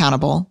held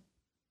accountable,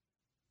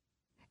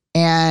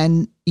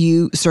 and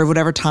you serve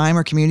whatever time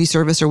or community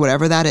service or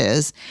whatever that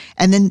is.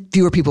 And then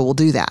fewer people will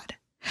do that.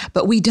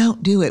 But we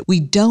don't do it. We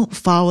don't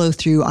follow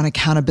through on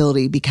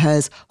accountability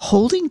because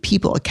holding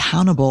people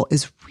accountable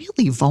is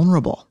really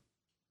vulnerable.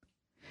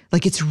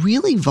 Like it's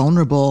really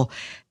vulnerable.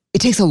 It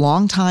takes a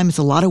long time. It's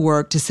a lot of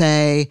work to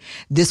say,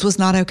 this was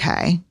not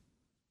okay.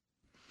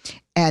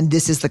 And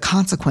this is the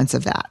consequence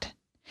of that.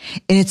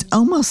 And it's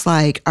almost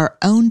like our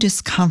own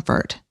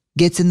discomfort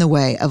gets in the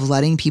way of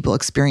letting people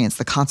experience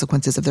the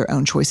consequences of their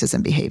own choices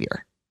and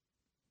behavior.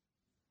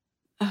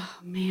 Oh,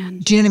 man.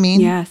 Do you know what I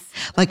mean? Yes.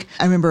 Like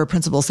I remember a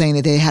principal saying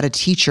that they had a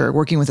teacher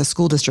working with a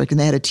school district and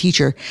they had a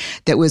teacher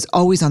that was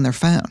always on their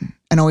phone.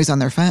 And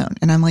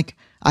I'm like,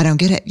 I don't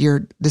get it.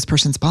 You're this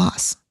person's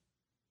boss.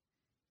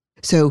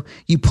 So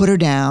you put her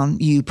down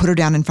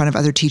in front of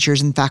other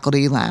teachers in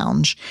faculty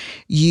lounge,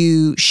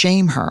 you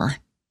shame her,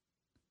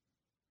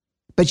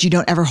 but you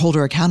don't ever hold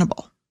her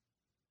accountable.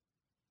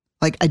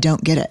 Like, I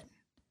don't get it.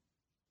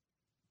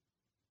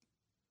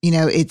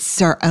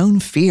 It's our own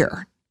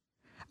fear,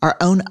 our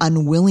own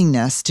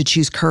unwillingness to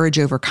choose courage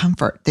over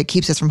comfort that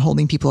keeps us from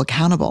holding people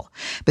accountable.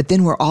 But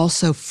then we're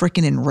also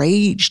freaking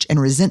enraged and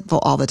resentful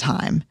all the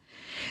time.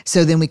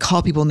 So then we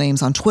call people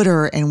names on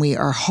Twitter and we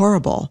are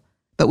horrible,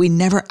 but we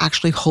never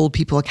actually hold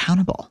people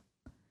accountable.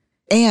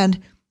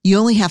 And you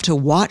only have to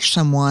watch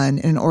someone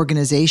in an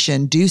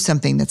organization do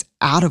something that's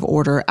out of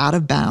order, out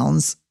of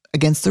bounds,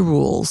 against the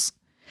rules,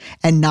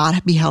 and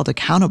not be held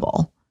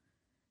accountable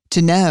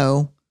to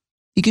know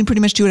you can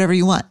pretty much do whatever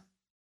you want.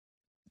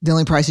 The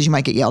only price is you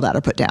might get yelled at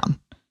or put down.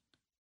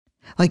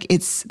 Like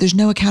there's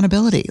no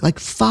accountability, like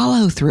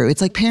follow through.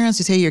 It's like parents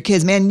who say to your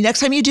kids, man, next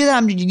time you do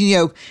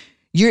that,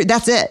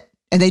 that's it.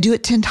 And they do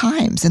it 10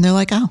 times and they're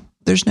like, oh,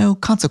 there's no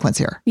consequence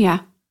here. Yeah.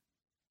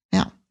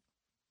 Yeah.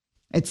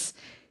 It's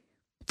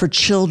for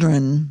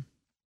children,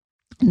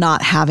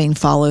 not having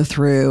follow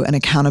through and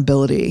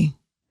accountability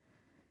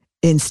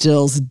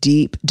instills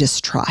deep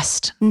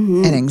distrust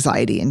and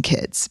anxiety in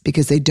kids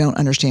because they don't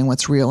understand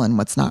what's real and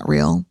what's not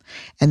real.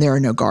 And there are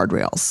no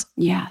guardrails.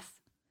 Yes.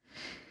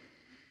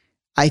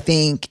 I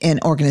think in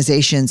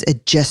organizations,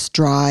 it just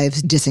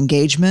drives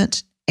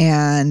disengagement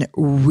and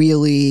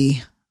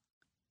really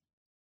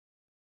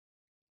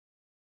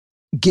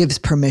gives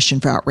permission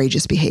for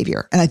outrageous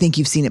behavior. And I think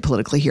you've seen it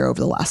politically here over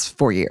the last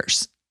 4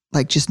 years,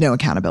 like just no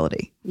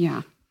accountability.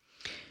 Yeah.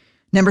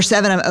 Number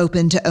 7, I'm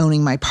open to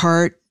owning my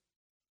part.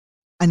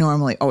 I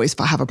normally always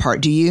have a part.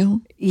 Do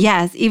you?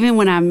 Yes. Even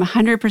when I'm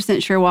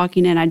 100% sure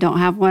walking in, I don't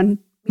have one.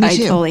 I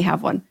totally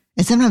have one.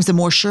 And sometimes the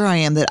more sure I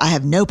am that I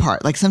have no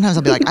part, like sometimes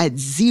I'll be like, I had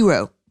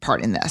 0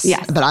 part in this,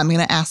 yes, but I'm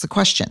going to ask the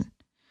question.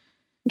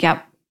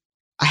 Yep.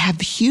 I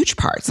have huge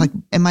parts, like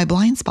in my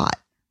blind spot.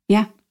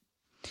 Yeah.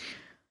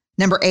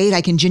 Number 8, I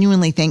can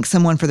genuinely thank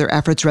someone for their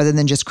efforts rather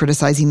than just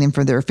criticizing them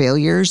for their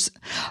failures.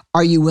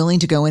 Are you willing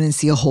to go in and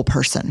see a whole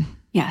person?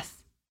 Yes.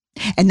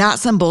 And not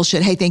some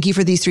bullshit, hey, thank you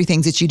for these 3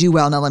 things that you do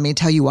well. Now let me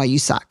tell you why you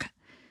suck.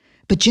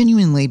 But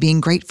genuinely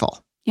being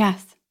grateful.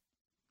 Yes.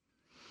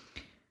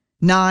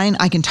 9,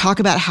 I can talk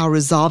about how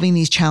resolving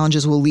these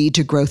challenges will lead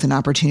to growth and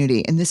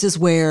opportunity. And this is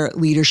where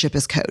leadership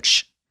is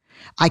coach.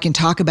 I can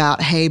talk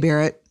about, hey,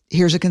 Barrett,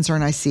 here's a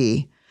concern I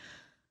see.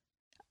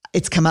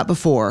 It's come up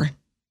before.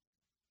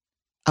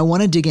 I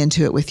want to dig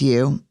into it with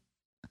you.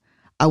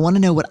 I want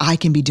to know what I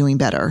can be doing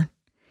better.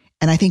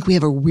 And I think we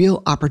have a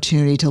real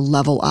opportunity to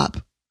level up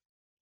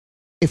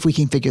if we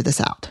can figure this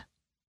out.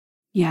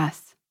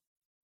 Yes.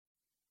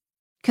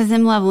 Because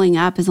them leveling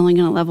up is only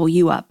going to level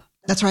you up.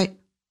 That's right.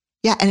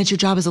 Yeah. And it's your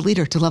job as a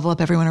leader to level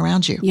up everyone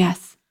around you.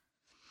 Yes.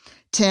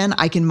 10,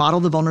 I can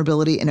model the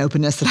vulnerability and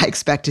openness that I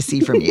expect to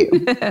see from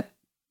you.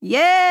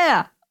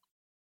 Yeah.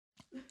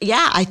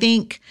 Yeah. I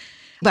think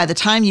by the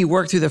time you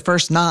work through the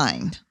first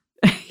 9.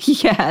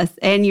 Yes.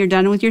 And you're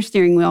done with your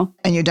steering wheel.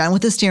 And you're done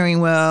with the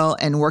steering wheel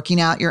and working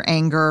out your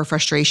anger,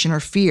 frustration, or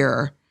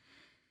fear.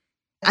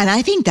 And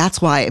I think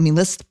that's why,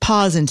 let's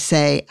pause and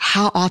say,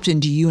 how often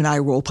do you and I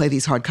role play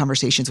these hard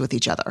conversations with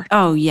each other?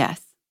 Oh,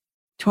 yes.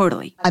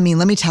 Totally. Let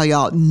me tell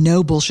y'all,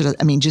 no bullshit.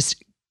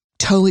 Just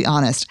totally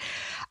honest.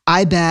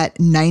 I bet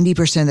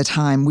 90% of the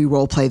time we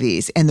role play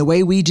these. And the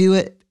way we do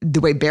it, the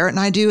way Barrett and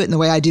I do it, and the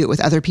way I do it with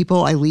other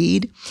people I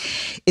lead,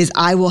 is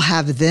I will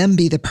have them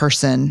be the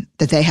person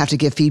that they have to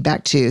give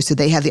feedback to. So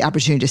they have the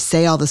opportunity to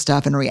say all the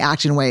stuff and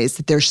react in ways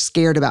that they're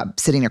scared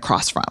about sitting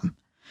across from.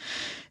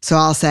 So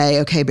I'll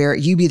say, okay,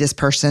 Barrett, you be this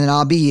person and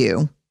I'll be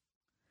you.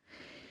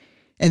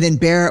 And then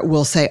Barrett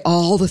will say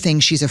all the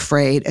things she's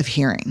afraid of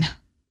hearing.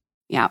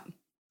 Yeah.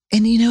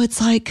 And it's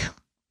like,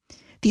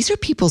 these are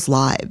people's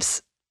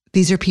lives.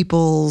 These are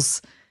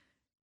people's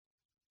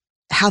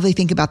how they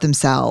think about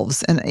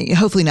themselves, and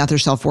hopefully not their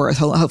self-worth.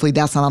 Hopefully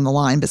that's not on the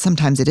line, but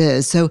sometimes it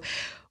is. So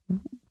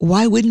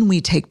why wouldn't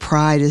we take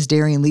pride as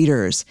daring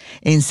leaders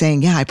in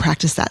saying, yeah, I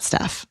practice that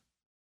stuff?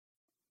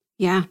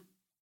 Yeah,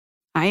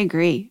 I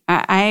agree.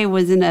 I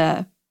was in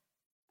a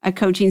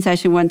coaching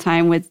session one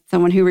time with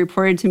someone who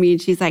reported to me,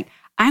 and she's like,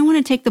 I want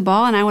to take the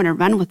ball and I want to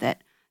run with it.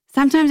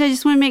 Sometimes I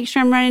just want to make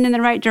sure I'm running in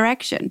the right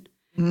direction.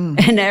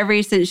 And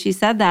ever since she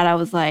said that, I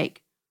was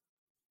like,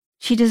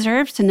 she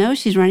deserves to know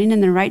she's running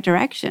in the right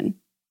direction.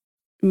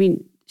 I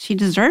mean, she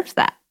deserves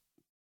that.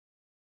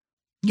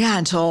 Yeah,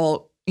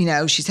 until,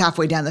 she's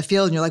halfway down the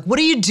field and you're like, what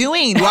are you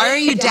doing? Why are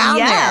you down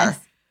there?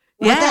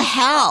 What the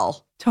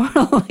hell?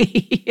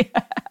 Totally.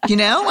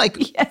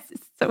 Yes,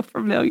 it's so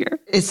familiar.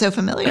 It's so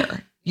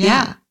familiar.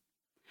 Yeah.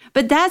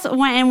 But that's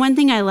one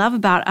thing I love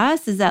about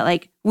us is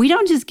that we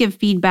don't just give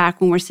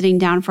feedback when we're sitting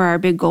down for our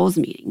big goals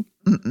meeting.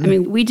 I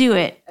mean, we do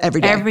it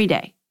every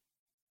day.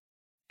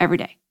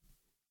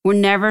 We're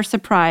never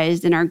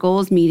surprised in our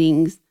goals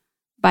meetings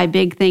by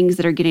big things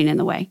that are getting in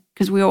the way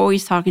because we're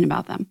always talking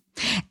about them.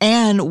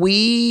 And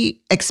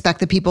we expect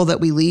the people that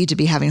we lead to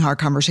be having hard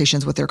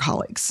conversations with their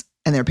colleagues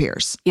and their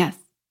peers. Yes.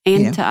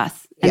 And to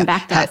us and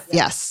back to us.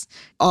 Yes.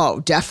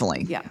 Oh,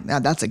 definitely. Yeah.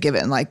 That's a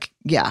given.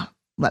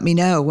 Let me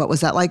know. What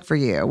was that like for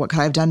you? What could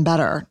I have done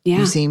better? Yeah.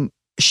 You seem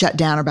shut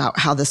down about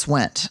how this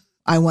went.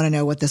 I want to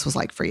know what this was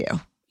like for you.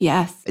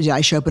 Yes. Did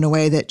I show up in a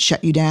way that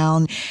shut you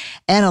down?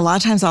 And a lot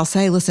of times I'll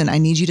say, listen, I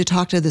need you to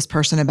talk to this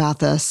person about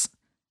this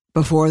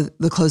before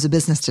the close of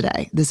business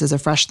today. This is a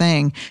fresh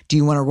thing. Do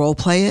you want to role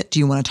play it? Do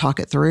you want to talk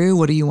it through?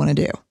 What do you want to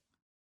do?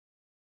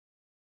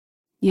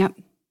 Yep.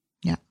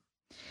 Yeah.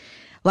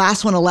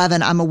 Last one,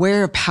 11, I'm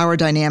aware of power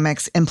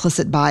dynamics,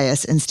 implicit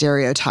bias, and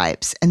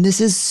stereotypes. And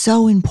this is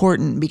so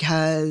important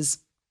because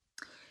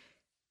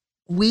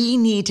we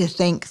need to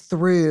think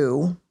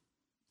through,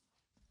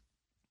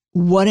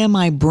 what am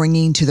I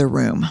bringing to the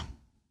room?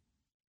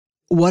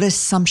 What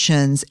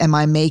assumptions am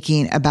I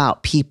making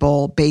about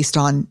people based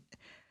on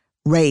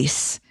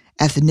race,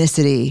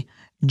 ethnicity,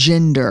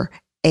 gender,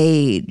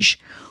 age?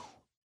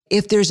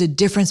 If there's a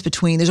difference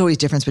there's always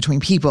difference between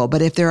people,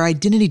 but if there are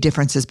identity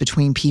differences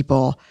between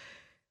people,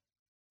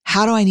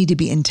 how do I need to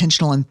be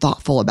intentional and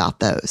thoughtful about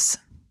those?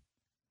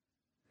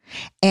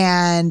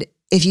 And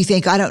if you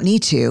think I don't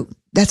need to,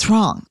 that's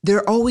wrong. There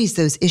are always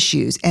those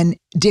issues. And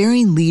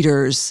daring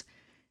leaders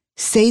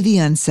say the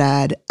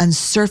unsaid,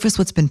 unsurface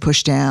what's been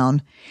pushed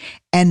down,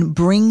 and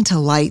bring to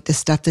light the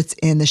stuff that's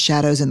in the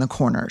shadows in the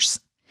corners.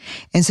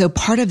 And so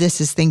part of this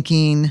is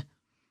thinking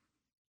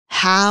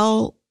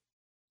how,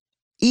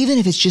 even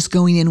if it's just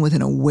going in with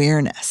an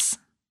awareness.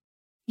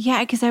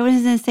 Yeah, because I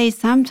was going to say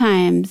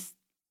sometimes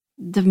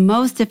the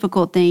most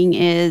difficult thing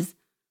is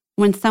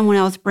when someone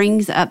else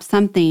brings up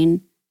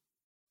something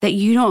that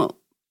you don't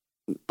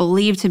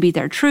believe to be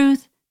their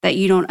truth, that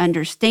you don't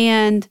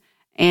understand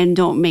and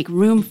don't make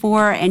room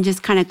for, and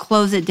just kind of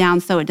close it down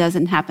so it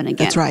doesn't happen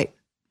again.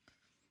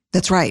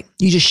 That's right.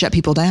 You just shut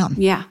people down.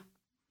 Yeah.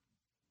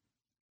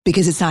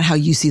 Because it's not how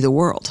you see the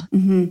world.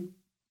 Mm-hmm.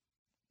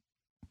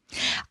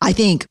 I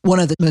think one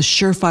of the most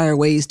surefire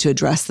ways to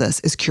address this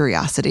is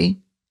curiosity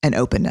and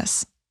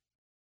openness.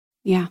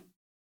 Yeah.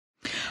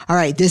 All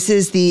right. This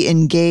is the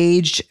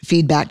engaged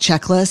feedback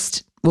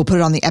checklist. We'll put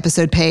it on the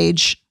episode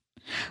page.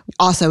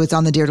 Also, it's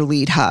on the Dare to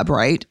Lead hub,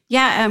 right?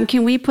 Yeah.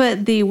 Can we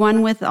put the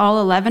one with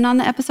all 11 on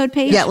the episode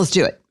page? Yeah, let's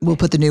do it. We'll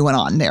put the new one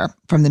on there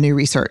from the new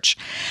research.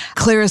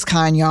 Clear is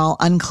kind, y'all.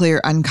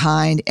 Unclear,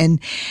 unkind. And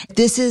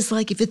this is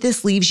if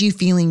this leaves you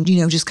feeling,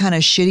 just kind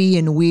of shitty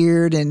and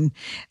weird and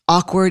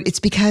awkward, it's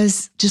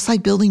because just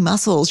like building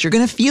muscles, you're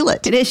going to feel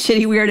it. It is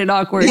shitty, weird, and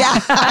awkward. Yeah.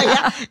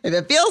 If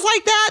it feels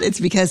like that, it's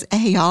because,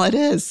 hey, y'all, it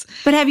is.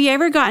 But have you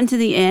ever gotten to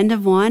the end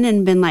of one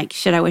and been like,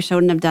 shit, I wish I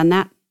wouldn't have done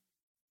that?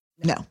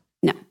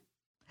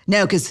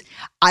 No, because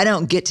I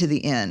don't get to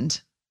the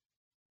end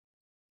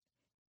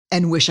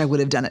and wish I would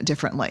have done it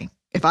differently.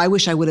 If I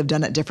wish I would have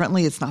done it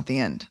differently, it's not the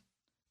end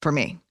for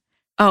me.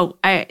 Oh,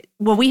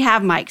 we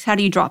have mics. How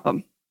do you drop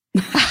them?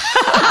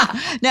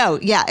 No,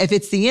 yeah. If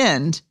it's the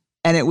end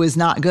and it was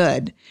not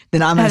good,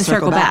 then I'm going to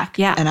circle back.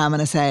 Yeah. And I'm going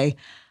to say,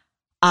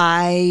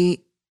 I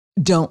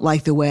don't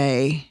like the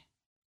way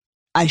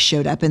I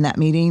showed up in that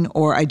meeting,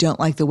 or I don't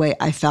like the way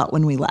I felt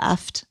when we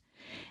left.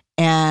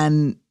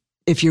 And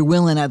if you're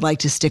willing, I'd like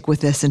to stick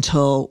with this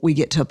until we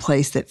get to a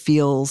place that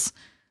feels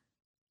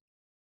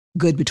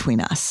good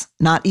between us.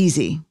 Not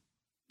easy.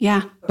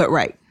 Yeah. But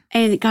right.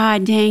 And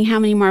God dang, how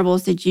many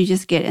marbles did you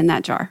just get in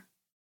that jar?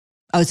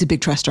 Oh, it's a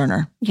big trust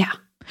earner. Yeah.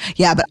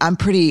 Yeah, but I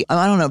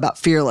don't know about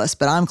fearless,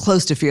 but I'm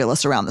close to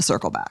fearless around the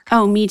circle back.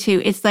 Oh, me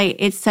too. It's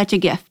such a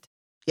gift.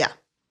 Yeah.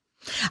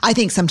 I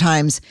think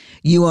sometimes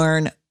you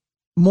earn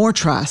more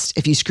trust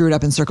if you screw it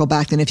up and circle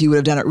back than if you would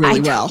have done it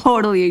really well. I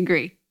totally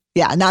agree.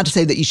 Yeah, not to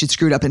say that you should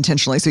screw it up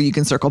intentionally so you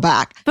can circle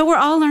back. But we're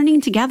all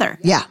learning together.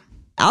 Yeah.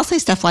 I'll say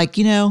stuff like,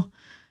 when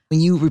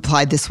you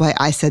replied this way,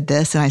 I said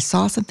this, and I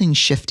saw something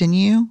shift in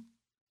you.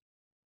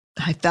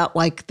 I felt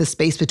like the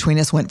space between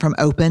us went from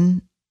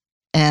open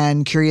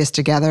and curious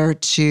together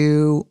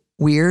to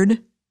weird.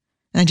 And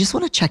I just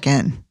want to check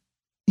in.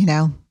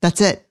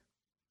 That's it.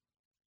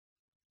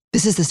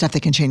 This is the stuff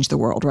that can change the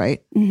world,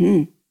 right?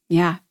 Mm-hmm.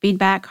 Yeah.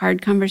 Feedback,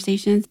 hard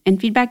conversations. And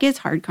feedback is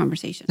hard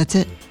conversation. That's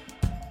it.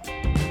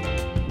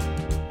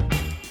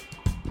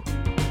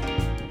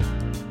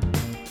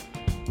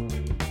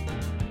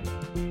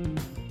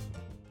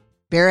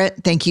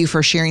 Barrett, thank you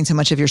for sharing so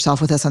much of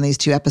yourself with us on these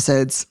 2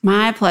 episodes.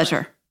 My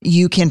pleasure.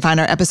 You can find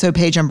our episode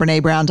page on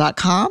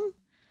BrenéBrown.com.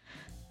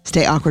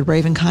 Stay awkward,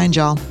 brave, and kind,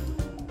 y'all.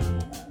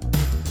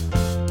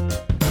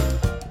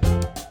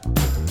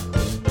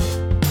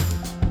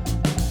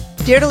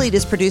 Dare to Lead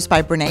is produced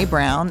by Brené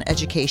Brown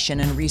Education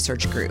and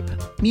Research Group.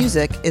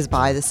 Music is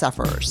by The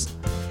Sufferers.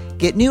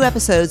 Get new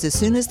episodes as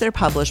soon as they're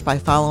published by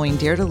following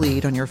Dare to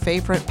Lead on your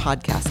favorite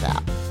podcast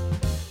app.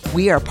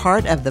 We are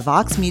part of the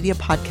Vox Media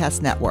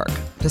Podcast Network.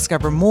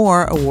 Discover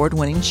more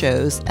award-winning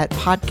shows at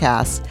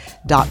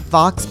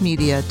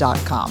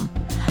podcast.voxmedia.com.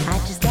 I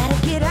just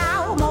gotta get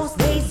out most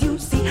days, you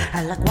see.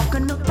 I like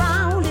walking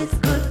around, it's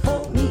good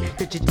for me.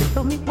 Could you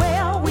tell me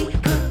where we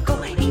could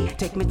go eat?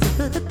 Take me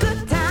to the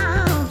good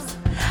times.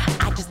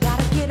 I just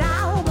gotta get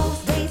out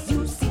most days,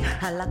 you see.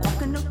 I like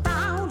walking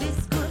around,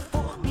 it's good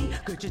for me.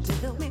 Could you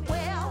tell me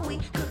where